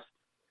trust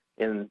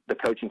in the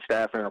coaching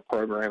staff and our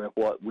program and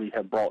what we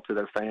have brought to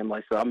their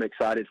family. So I'm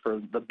excited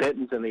for the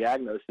Bentons and the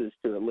Agnoses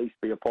to at least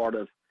be a part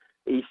of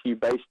ECU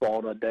baseball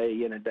on a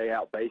day in and day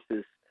out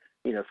basis,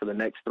 for the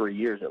next 3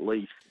 years at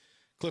least.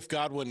 Cliff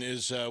Godwin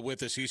is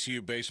with us,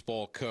 ECU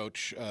baseball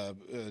coach,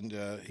 and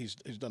he's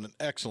done an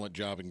excellent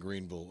job in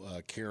Greenville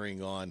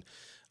carrying on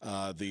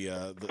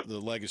the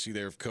legacy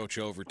there of Coach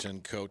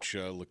Overton, Coach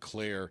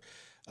LeClaire.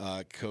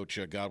 Coach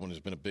Godwin has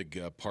been a big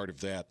part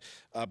of that.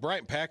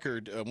 Bryant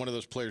Packard, one of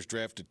those players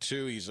drafted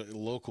too. He's a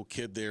local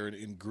kid there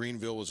in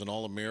Greenville, was an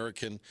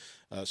All-American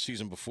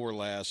season before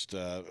last,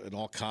 an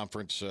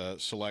all-conference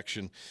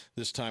selection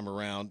this time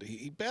around.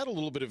 He battled a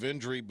little bit of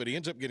injury, but he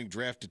ends up getting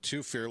drafted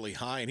too fairly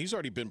high, and he's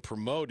already been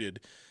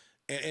promoted.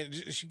 And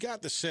you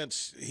got the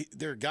sense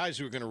there are guys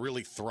who are going to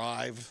really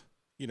thrive,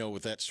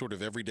 with that sort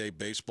of everyday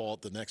baseball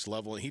at the next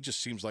level, and he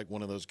just seems like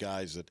one of those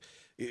guys that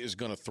is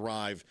going to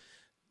thrive,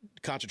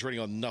 concentrating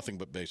on nothing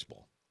but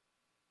baseball.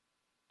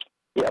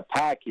 Yeah,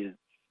 Pack is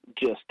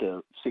just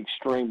an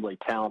extremely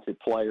talented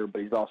player,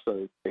 but he's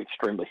also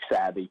extremely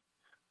savvy.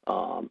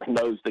 He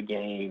knows the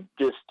game,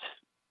 just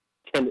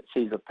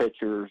tendencies of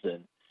pitchers,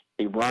 and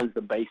he runs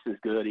the bases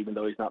good, even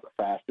though he's not the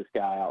fastest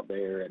guy out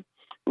there. And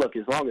look,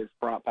 as long as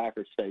Bryant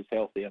Packard stays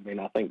healthy, I mean,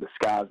 I think the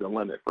sky's the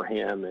limit for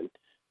him, and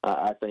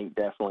I think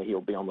definitely he'll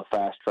be on the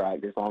fast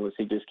track as long as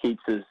he just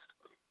keeps his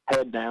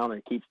head down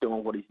and keeps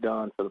doing what he's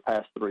done for the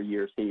past 3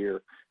 years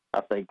here. I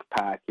think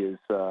Pack is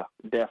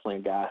definitely a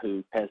guy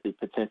who has the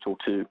potential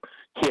to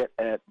hit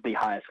at the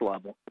highest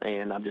level,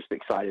 and I'm just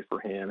excited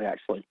for him.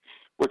 Actually,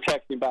 we're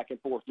texting back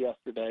and forth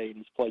yesterday, and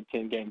he's played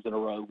 10 games in a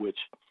row, which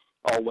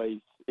always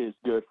is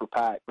good for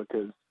Pack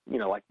because,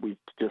 like we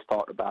just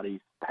talked about, he's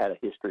had a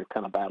history of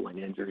kind of battling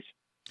injuries.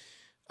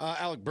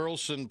 Alec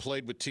Burleson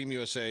played with Team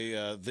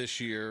USA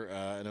this year.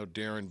 I know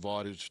Darren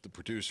Vaught, who's the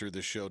producer of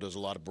this show, does a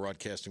lot of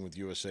broadcasting with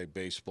USA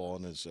Baseball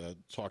and has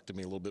talked to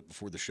me a little bit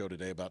before the show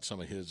today about some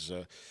of his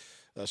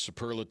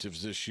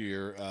superlatives this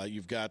year.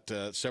 You've got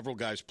several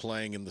guys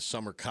playing in the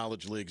summer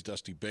college leagues.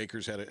 Dusty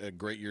Baker's had a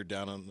great year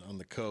down on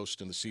the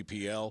coast in the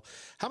CPL.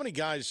 How many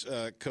guys,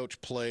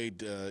 Coach,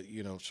 played,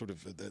 sort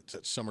of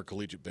that summer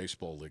collegiate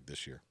baseball league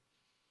this year?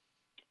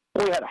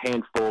 We had a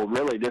handful.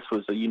 Really, this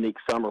was a unique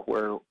summer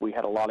where we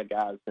had a lot of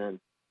guys in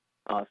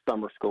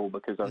summer school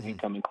because our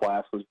incoming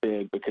class was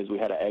big because we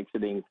had an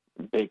exiting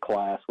big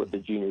class with the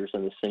juniors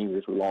and the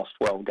seniors. We lost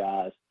 12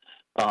 guys.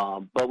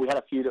 But we had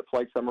a few that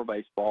played summer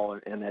baseball,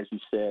 and as you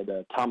said,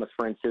 Thomas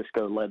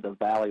Francisco led the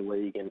Valley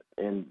League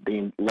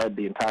and led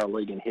the entire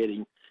league in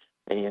hitting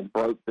and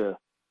broke the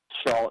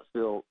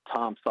Charlottesville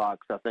Tom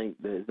Sox, I think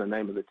is the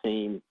name of the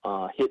team,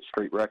 hit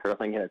streak record. I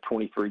think he had a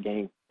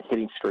 23-game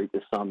hitting streak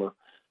this summer.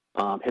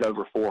 Hit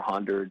over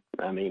 400.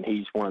 I mean,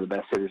 he's one of the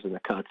best hitters in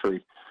the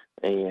country,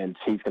 and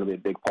he's going to be a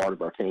big part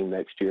of our team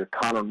next year.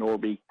 Connor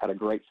Norby had a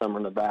great summer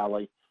in the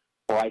Valley.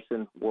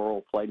 Bryson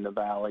Worrell played in the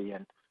Valley,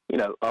 and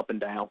up and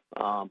down,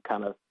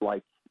 kind of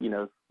like,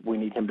 we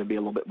need him to be a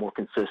little bit more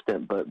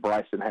consistent, but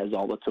Bryson has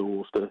all the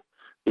tools to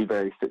be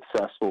very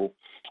successful.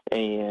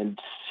 And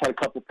had a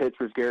couple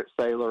pitchers, Garrett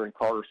Saylor and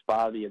Carter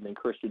Spivey, and then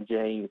Christian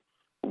James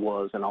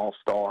was an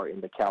all-star in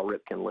the Cal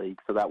Ripken League.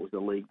 So that was the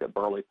league that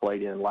Burley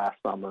played in last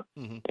summer.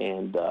 Mm-hmm.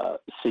 And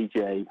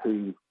CJ,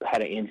 who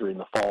had an injury in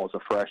the fall as a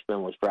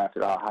freshman, was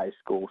drafted out of high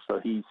school.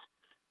 So he's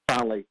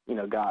finally,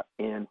 got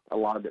in a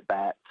lot of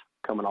at-bats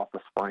coming off the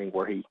spring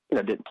where he,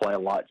 didn't play a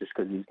lot just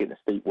because he was getting his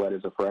feet wet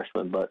as a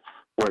freshman. But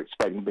we're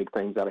expecting big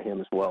things out of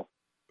him as well.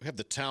 We have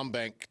the Town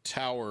Bank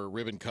Tower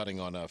ribbon cutting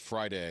on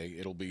Friday.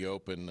 It'll be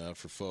open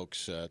for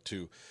folks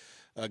to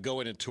go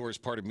in and tour as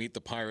part of Meet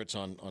the Pirates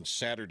on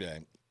Saturday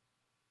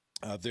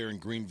there in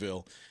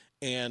Greenville.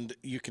 And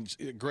you can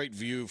a great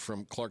view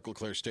from Clark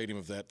LeClair Stadium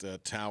of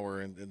that tower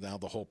and now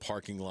the whole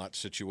parking lot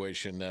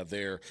situation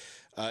there.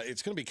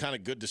 It's going to be kind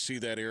of good to see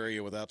that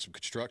area without some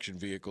construction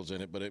vehicles in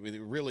it, but it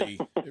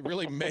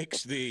really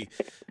makes the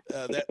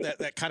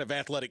that kind of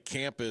athletic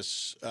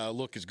campus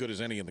look as good as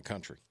any in the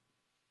country.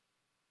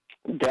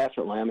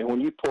 Definitely. I mean, when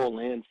you pull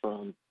in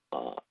from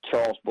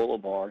Charles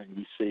Boulevard and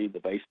you see the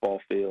baseball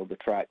field, the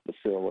track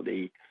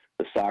facility,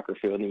 the soccer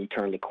field, and then you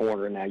turn the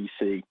corner and now you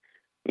see,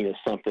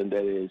 something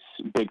that is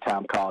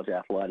big-time college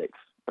athletics.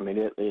 I mean,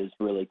 it is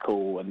really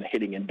cool, and the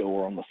hitting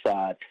indoor on the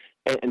side.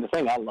 And the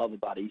thing I love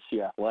about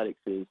ECU athletics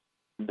is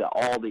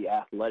all the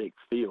athletic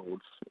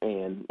fields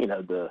and,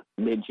 the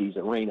Minges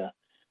Arena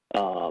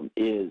or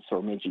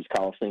Minges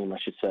Coliseum, I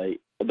should say,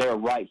 they're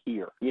right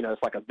here.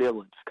 It's like a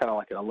village, kind of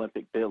like an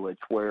Olympic village,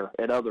 where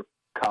at other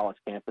college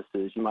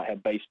campuses you might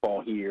have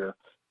baseball here,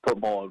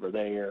 football over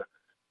there,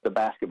 the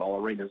basketball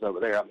arenas over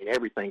there. I mean,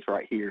 everything's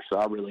right here, so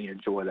I really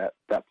enjoy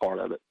that part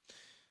of it.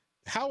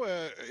 How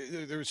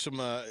there's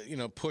some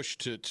push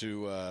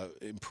to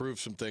improve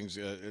some things.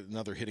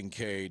 Another hitting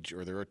cage,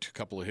 or there are a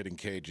couple of hitting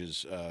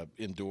cages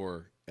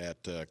indoor at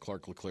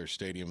Clark LeClair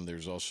Stadium.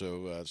 There's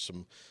also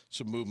some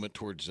movement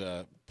towards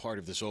part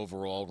of this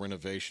overall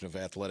renovation of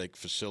athletic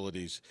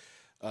facilities.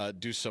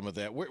 Do some of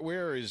that.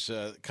 Where is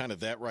kind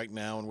of that right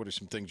now, and what are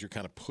some things you're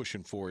kind of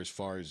pushing for as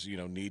far as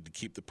need to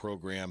keep the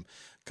program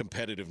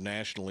competitive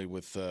nationally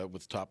with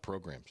top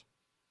programs?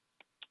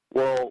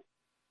 Well,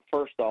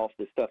 first off,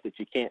 the stuff that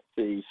you can't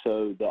see.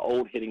 So the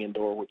old hitting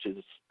indoor, which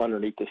is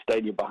underneath the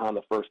stadium behind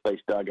the first base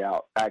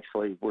dugout,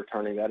 actually we're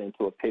turning that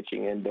into a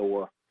pitching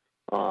indoor.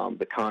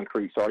 The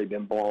concrete's already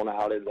been blown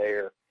out in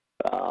there,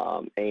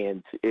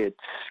 and it's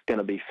going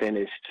to be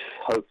finished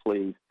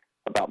hopefully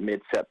about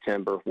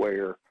mid-September,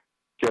 where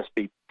just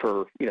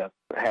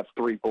have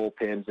 3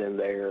 bullpens in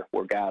there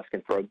where guys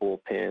can throw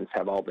bullpens,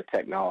 have all the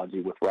technology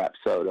with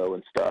Rapsodo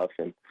and stuff,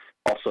 and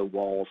also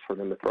walls for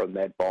them to throw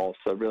med balls.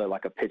 So really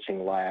like a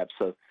pitching lab.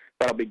 So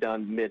that'll be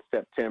done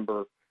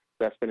mid-September.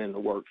 That's been in the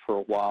works for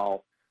a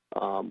while.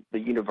 The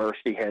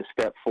university has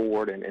stepped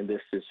forward, and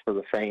this is for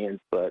the fans,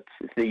 but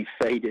the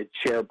faded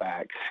chair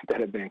backs that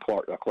have been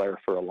Clark LeClair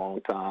for a long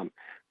time,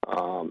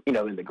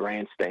 in the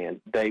grandstand,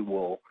 they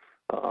will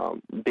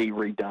be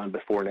redone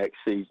before next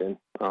season.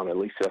 At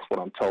least that's what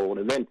I'm told.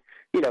 And then,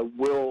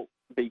 we'll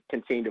be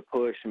continue to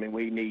push. I mean,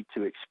 we need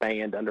to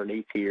expand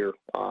underneath here.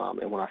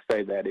 And when I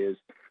say that is,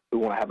 we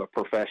want to have a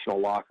professional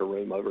locker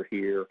room over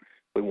here.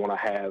 We want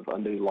to have a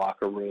new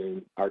locker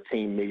room, our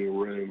team meeting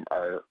room,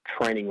 our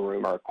training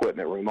room, our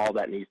equipment room. All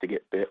that needs to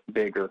get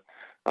bigger.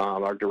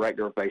 Our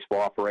director of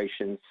baseball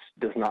operations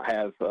does not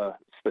have a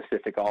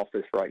specific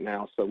office right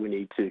now, so we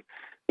need to,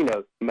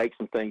 make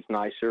some things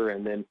nicer.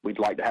 And then we'd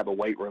like to have a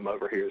weight room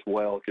over here as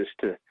well, just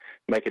to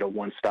make it a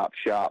one-stop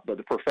shop. But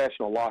the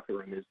professional locker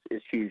room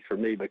is huge for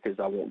me, because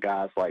I want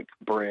guys like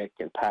Brick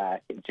and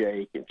Pack and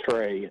Jake and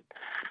Trey and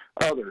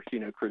others,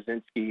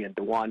 Krasinski and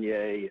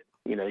Dewanye,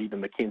 even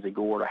Mackenzie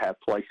Gore, to have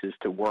places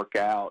to work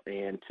out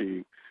and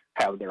to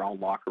have their own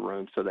locker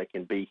room so they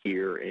can be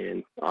here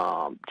and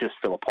just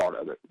feel a part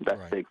of it. That's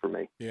right. Big for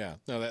me. Yeah,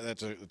 no,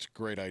 that's a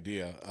great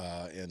idea,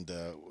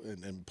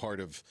 and part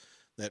of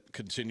that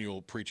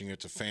continual preaching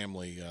it's a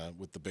family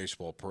with the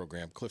baseball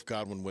program. Cliff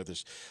Godwin with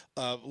us.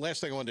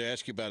 Last thing I wanted to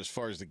ask you about as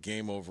far as the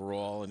game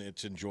overall, and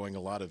it's enjoying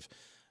a lot of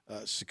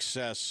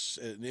success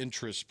and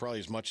interest, probably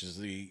as much as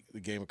the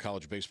game of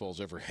college baseball has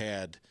ever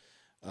had,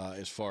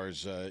 as far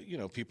as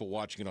people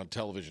watching it on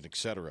television, et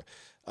cetera.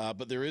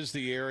 But there is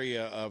the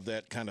area of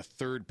that kind of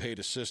third paid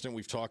assistant.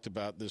 We've talked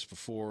about this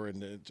before,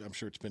 and I'm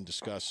sure it's been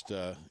discussed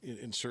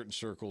in certain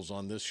circles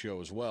on this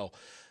show as well.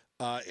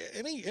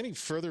 Any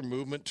further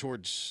movement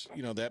towards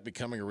that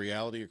becoming a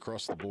reality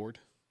across the board?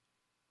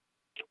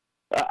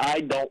 I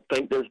don't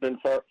think there's been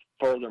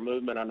further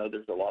movement. I know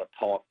there's a lot of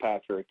talk,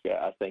 Patrick.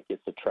 I think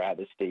it's a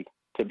travesty,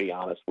 to be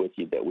honest with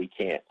you, that we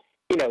can't.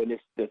 And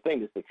the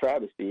thing that's a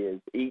travesty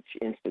is each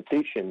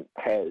institution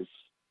has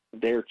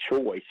their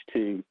choice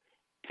to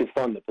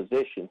fund the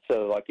position.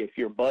 So, like, if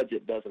your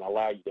budget doesn't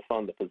allow you to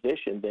fund the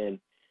position, then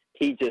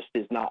he just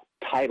is not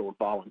titled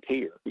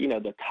volunteer.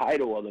 The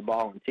title of the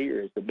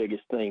volunteer is the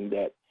biggest thing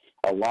that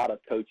a lot of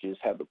coaches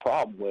have a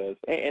problem with.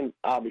 And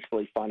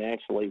obviously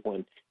financially,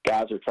 when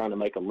guys are trying to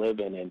make a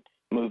living and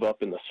move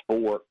up in the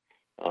sport,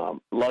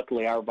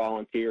 Luckily, our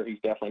volunteer, he's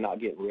definitely not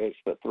getting rich,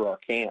 but through our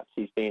camps,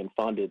 he's being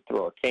funded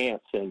through our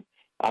camps. And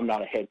I'm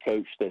not a head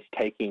coach that's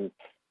taking,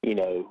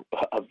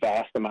 a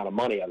vast amount of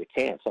money out of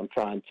the camps. I'm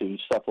trying to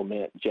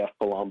supplement Jeff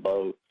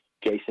Colombo,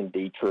 Jason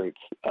Dietrich,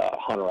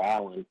 Hunter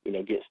Allen,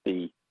 gets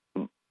the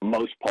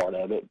most part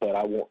of it, but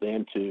I want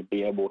them to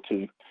be able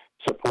to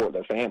support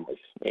their families.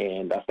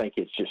 And I think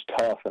it's just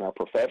tough in our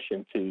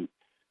profession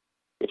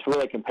it's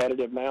really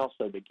competitive now,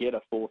 so to get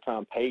a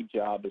full-time paid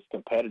job is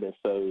competitive.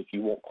 So if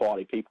you want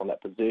quality people in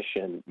that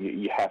position,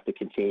 you have to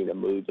continue to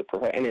move the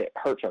profession. And it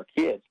hurts our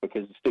kids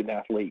because the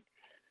student-athlete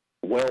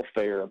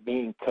welfare of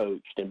being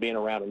coached and being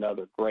around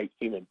another great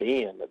human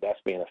being, that's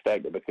being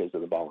affected because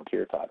of the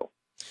volunteer title.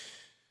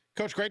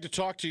 Coach, great to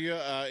talk to you.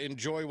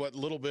 Enjoy what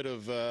little bit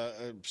of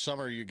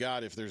summer you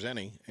got, if there's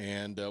any,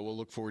 and we'll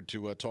look forward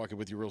to talking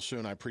with you real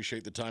soon. I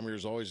appreciate the time here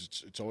as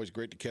always. It's always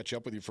great to catch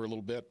up with you for a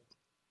little bit.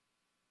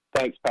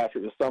 Thanks,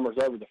 Patrick. The summer's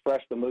over. The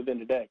freshmen move in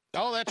today.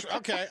 Oh, that's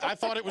okay. I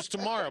thought it was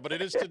tomorrow, but it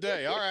is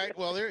today. All right.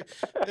 Well,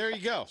 there you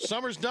go.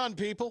 Summer's done,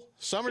 people.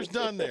 Summer's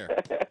done there.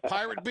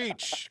 Pirate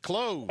Beach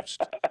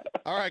closed.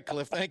 All right,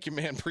 Cliff. Thank you,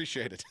 man.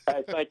 Appreciate it.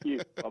 Hey, thank you.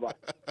 Bye-bye.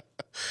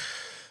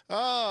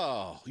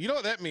 Oh, you know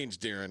what that means,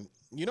 Darren?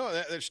 You know,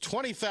 there's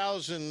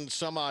 20,000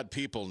 some odd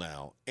people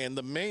now, and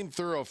the main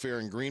thoroughfare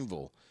in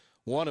Greenville,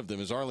 one of them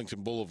is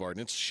Arlington Boulevard,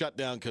 and it's shut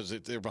down because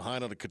they're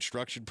behind on a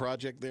construction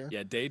project there.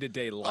 Yeah,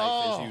 day-to-day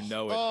life as you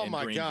know it in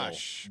my Greenville,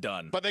 gosh.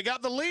 done. But they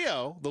got the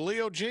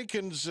Leo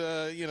Jenkins,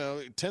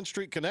 10th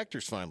Street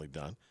connector's finally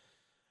done.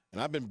 And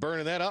I've been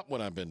burning that up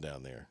when I've been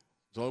down there.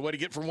 It's the only way to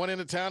get from one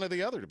end of town to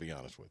the other, to be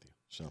honest with you.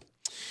 So,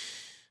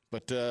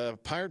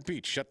 but Pirate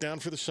Beach shut down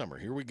for the summer.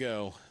 Here we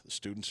go. The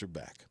students are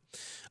back.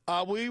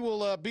 We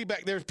will be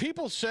back. There's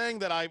people saying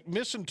that I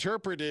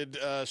misinterpreted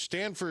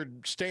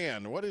Stanford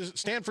Stan. What is it?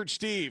 Stanford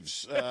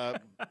Steve's,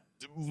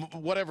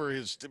 whatever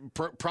his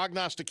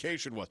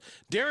prognostication was.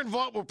 Darren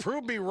Vaught will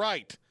prove me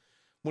right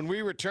when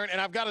we return.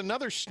 And I've got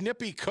another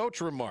snippy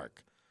coach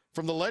remark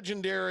from the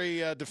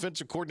legendary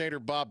defensive coordinator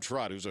Bob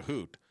Trott, who's a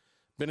hoot.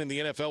 Been in the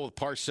NFL with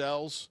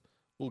Parcells.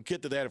 We'll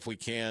get to that if we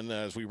can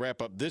as we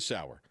wrap up this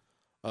hour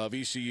of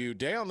ECU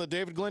Day on the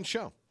David Glenn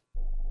Show.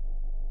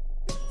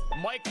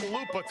 Mike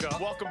Lupica,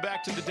 welcome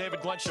back to the David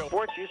Glenn Show.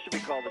 Sports used to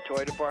be called the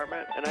toy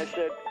department, and I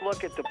said,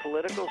 look at the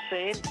political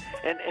scene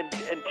and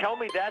tell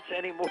me that's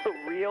any more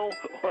real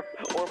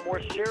or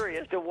more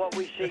serious than what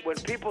we see when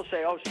people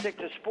say, oh, stick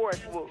to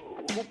sports. Well,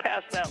 who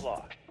passed that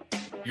law?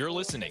 You're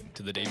listening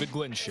to the David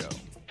Glenn Show.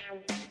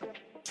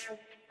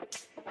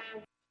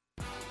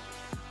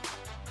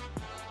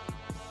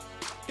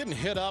 Getting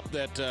hit up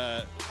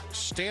that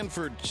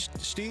Stanford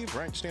Steve,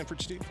 right? Stanford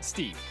Steve?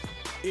 Steve.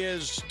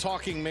 Is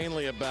talking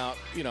mainly about,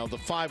 the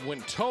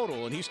 5-win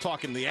total, and he's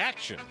talking the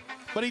action.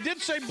 But he did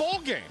say bowl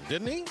game,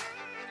 didn't he?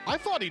 I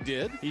thought he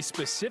did. He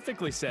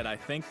specifically said, I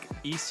think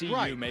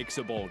ECU makes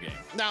a bowl game.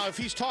 Now, if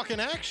he's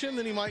talking action,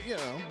 then he might,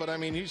 but I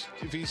mean, he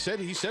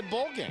said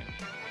bowl game.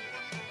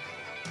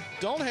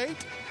 Don't hate.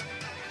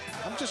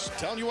 I'm just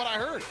telling you what I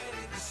heard.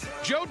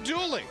 Joe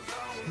Dooling,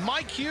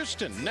 Mike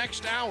Houston,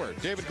 next hour,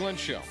 David Glenn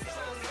Show.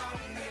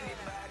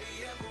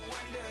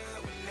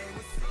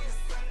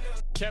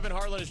 Kevin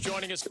Harlan is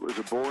joining us. It was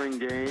a boring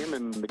game,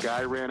 and the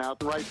guy ran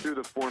out right through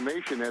the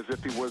formation as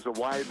if he was a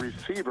wide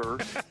receiver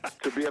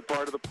to be a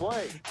part of the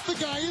play. The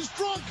guy is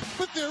drunk,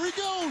 but there he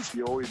goes.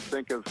 You always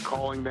think of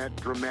calling that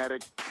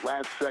dramatic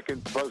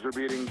last-second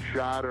buzzer-beating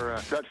shot or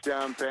a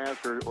touchdown pass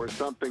or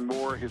something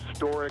more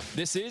historic.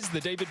 This is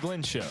the David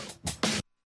Glenn Show.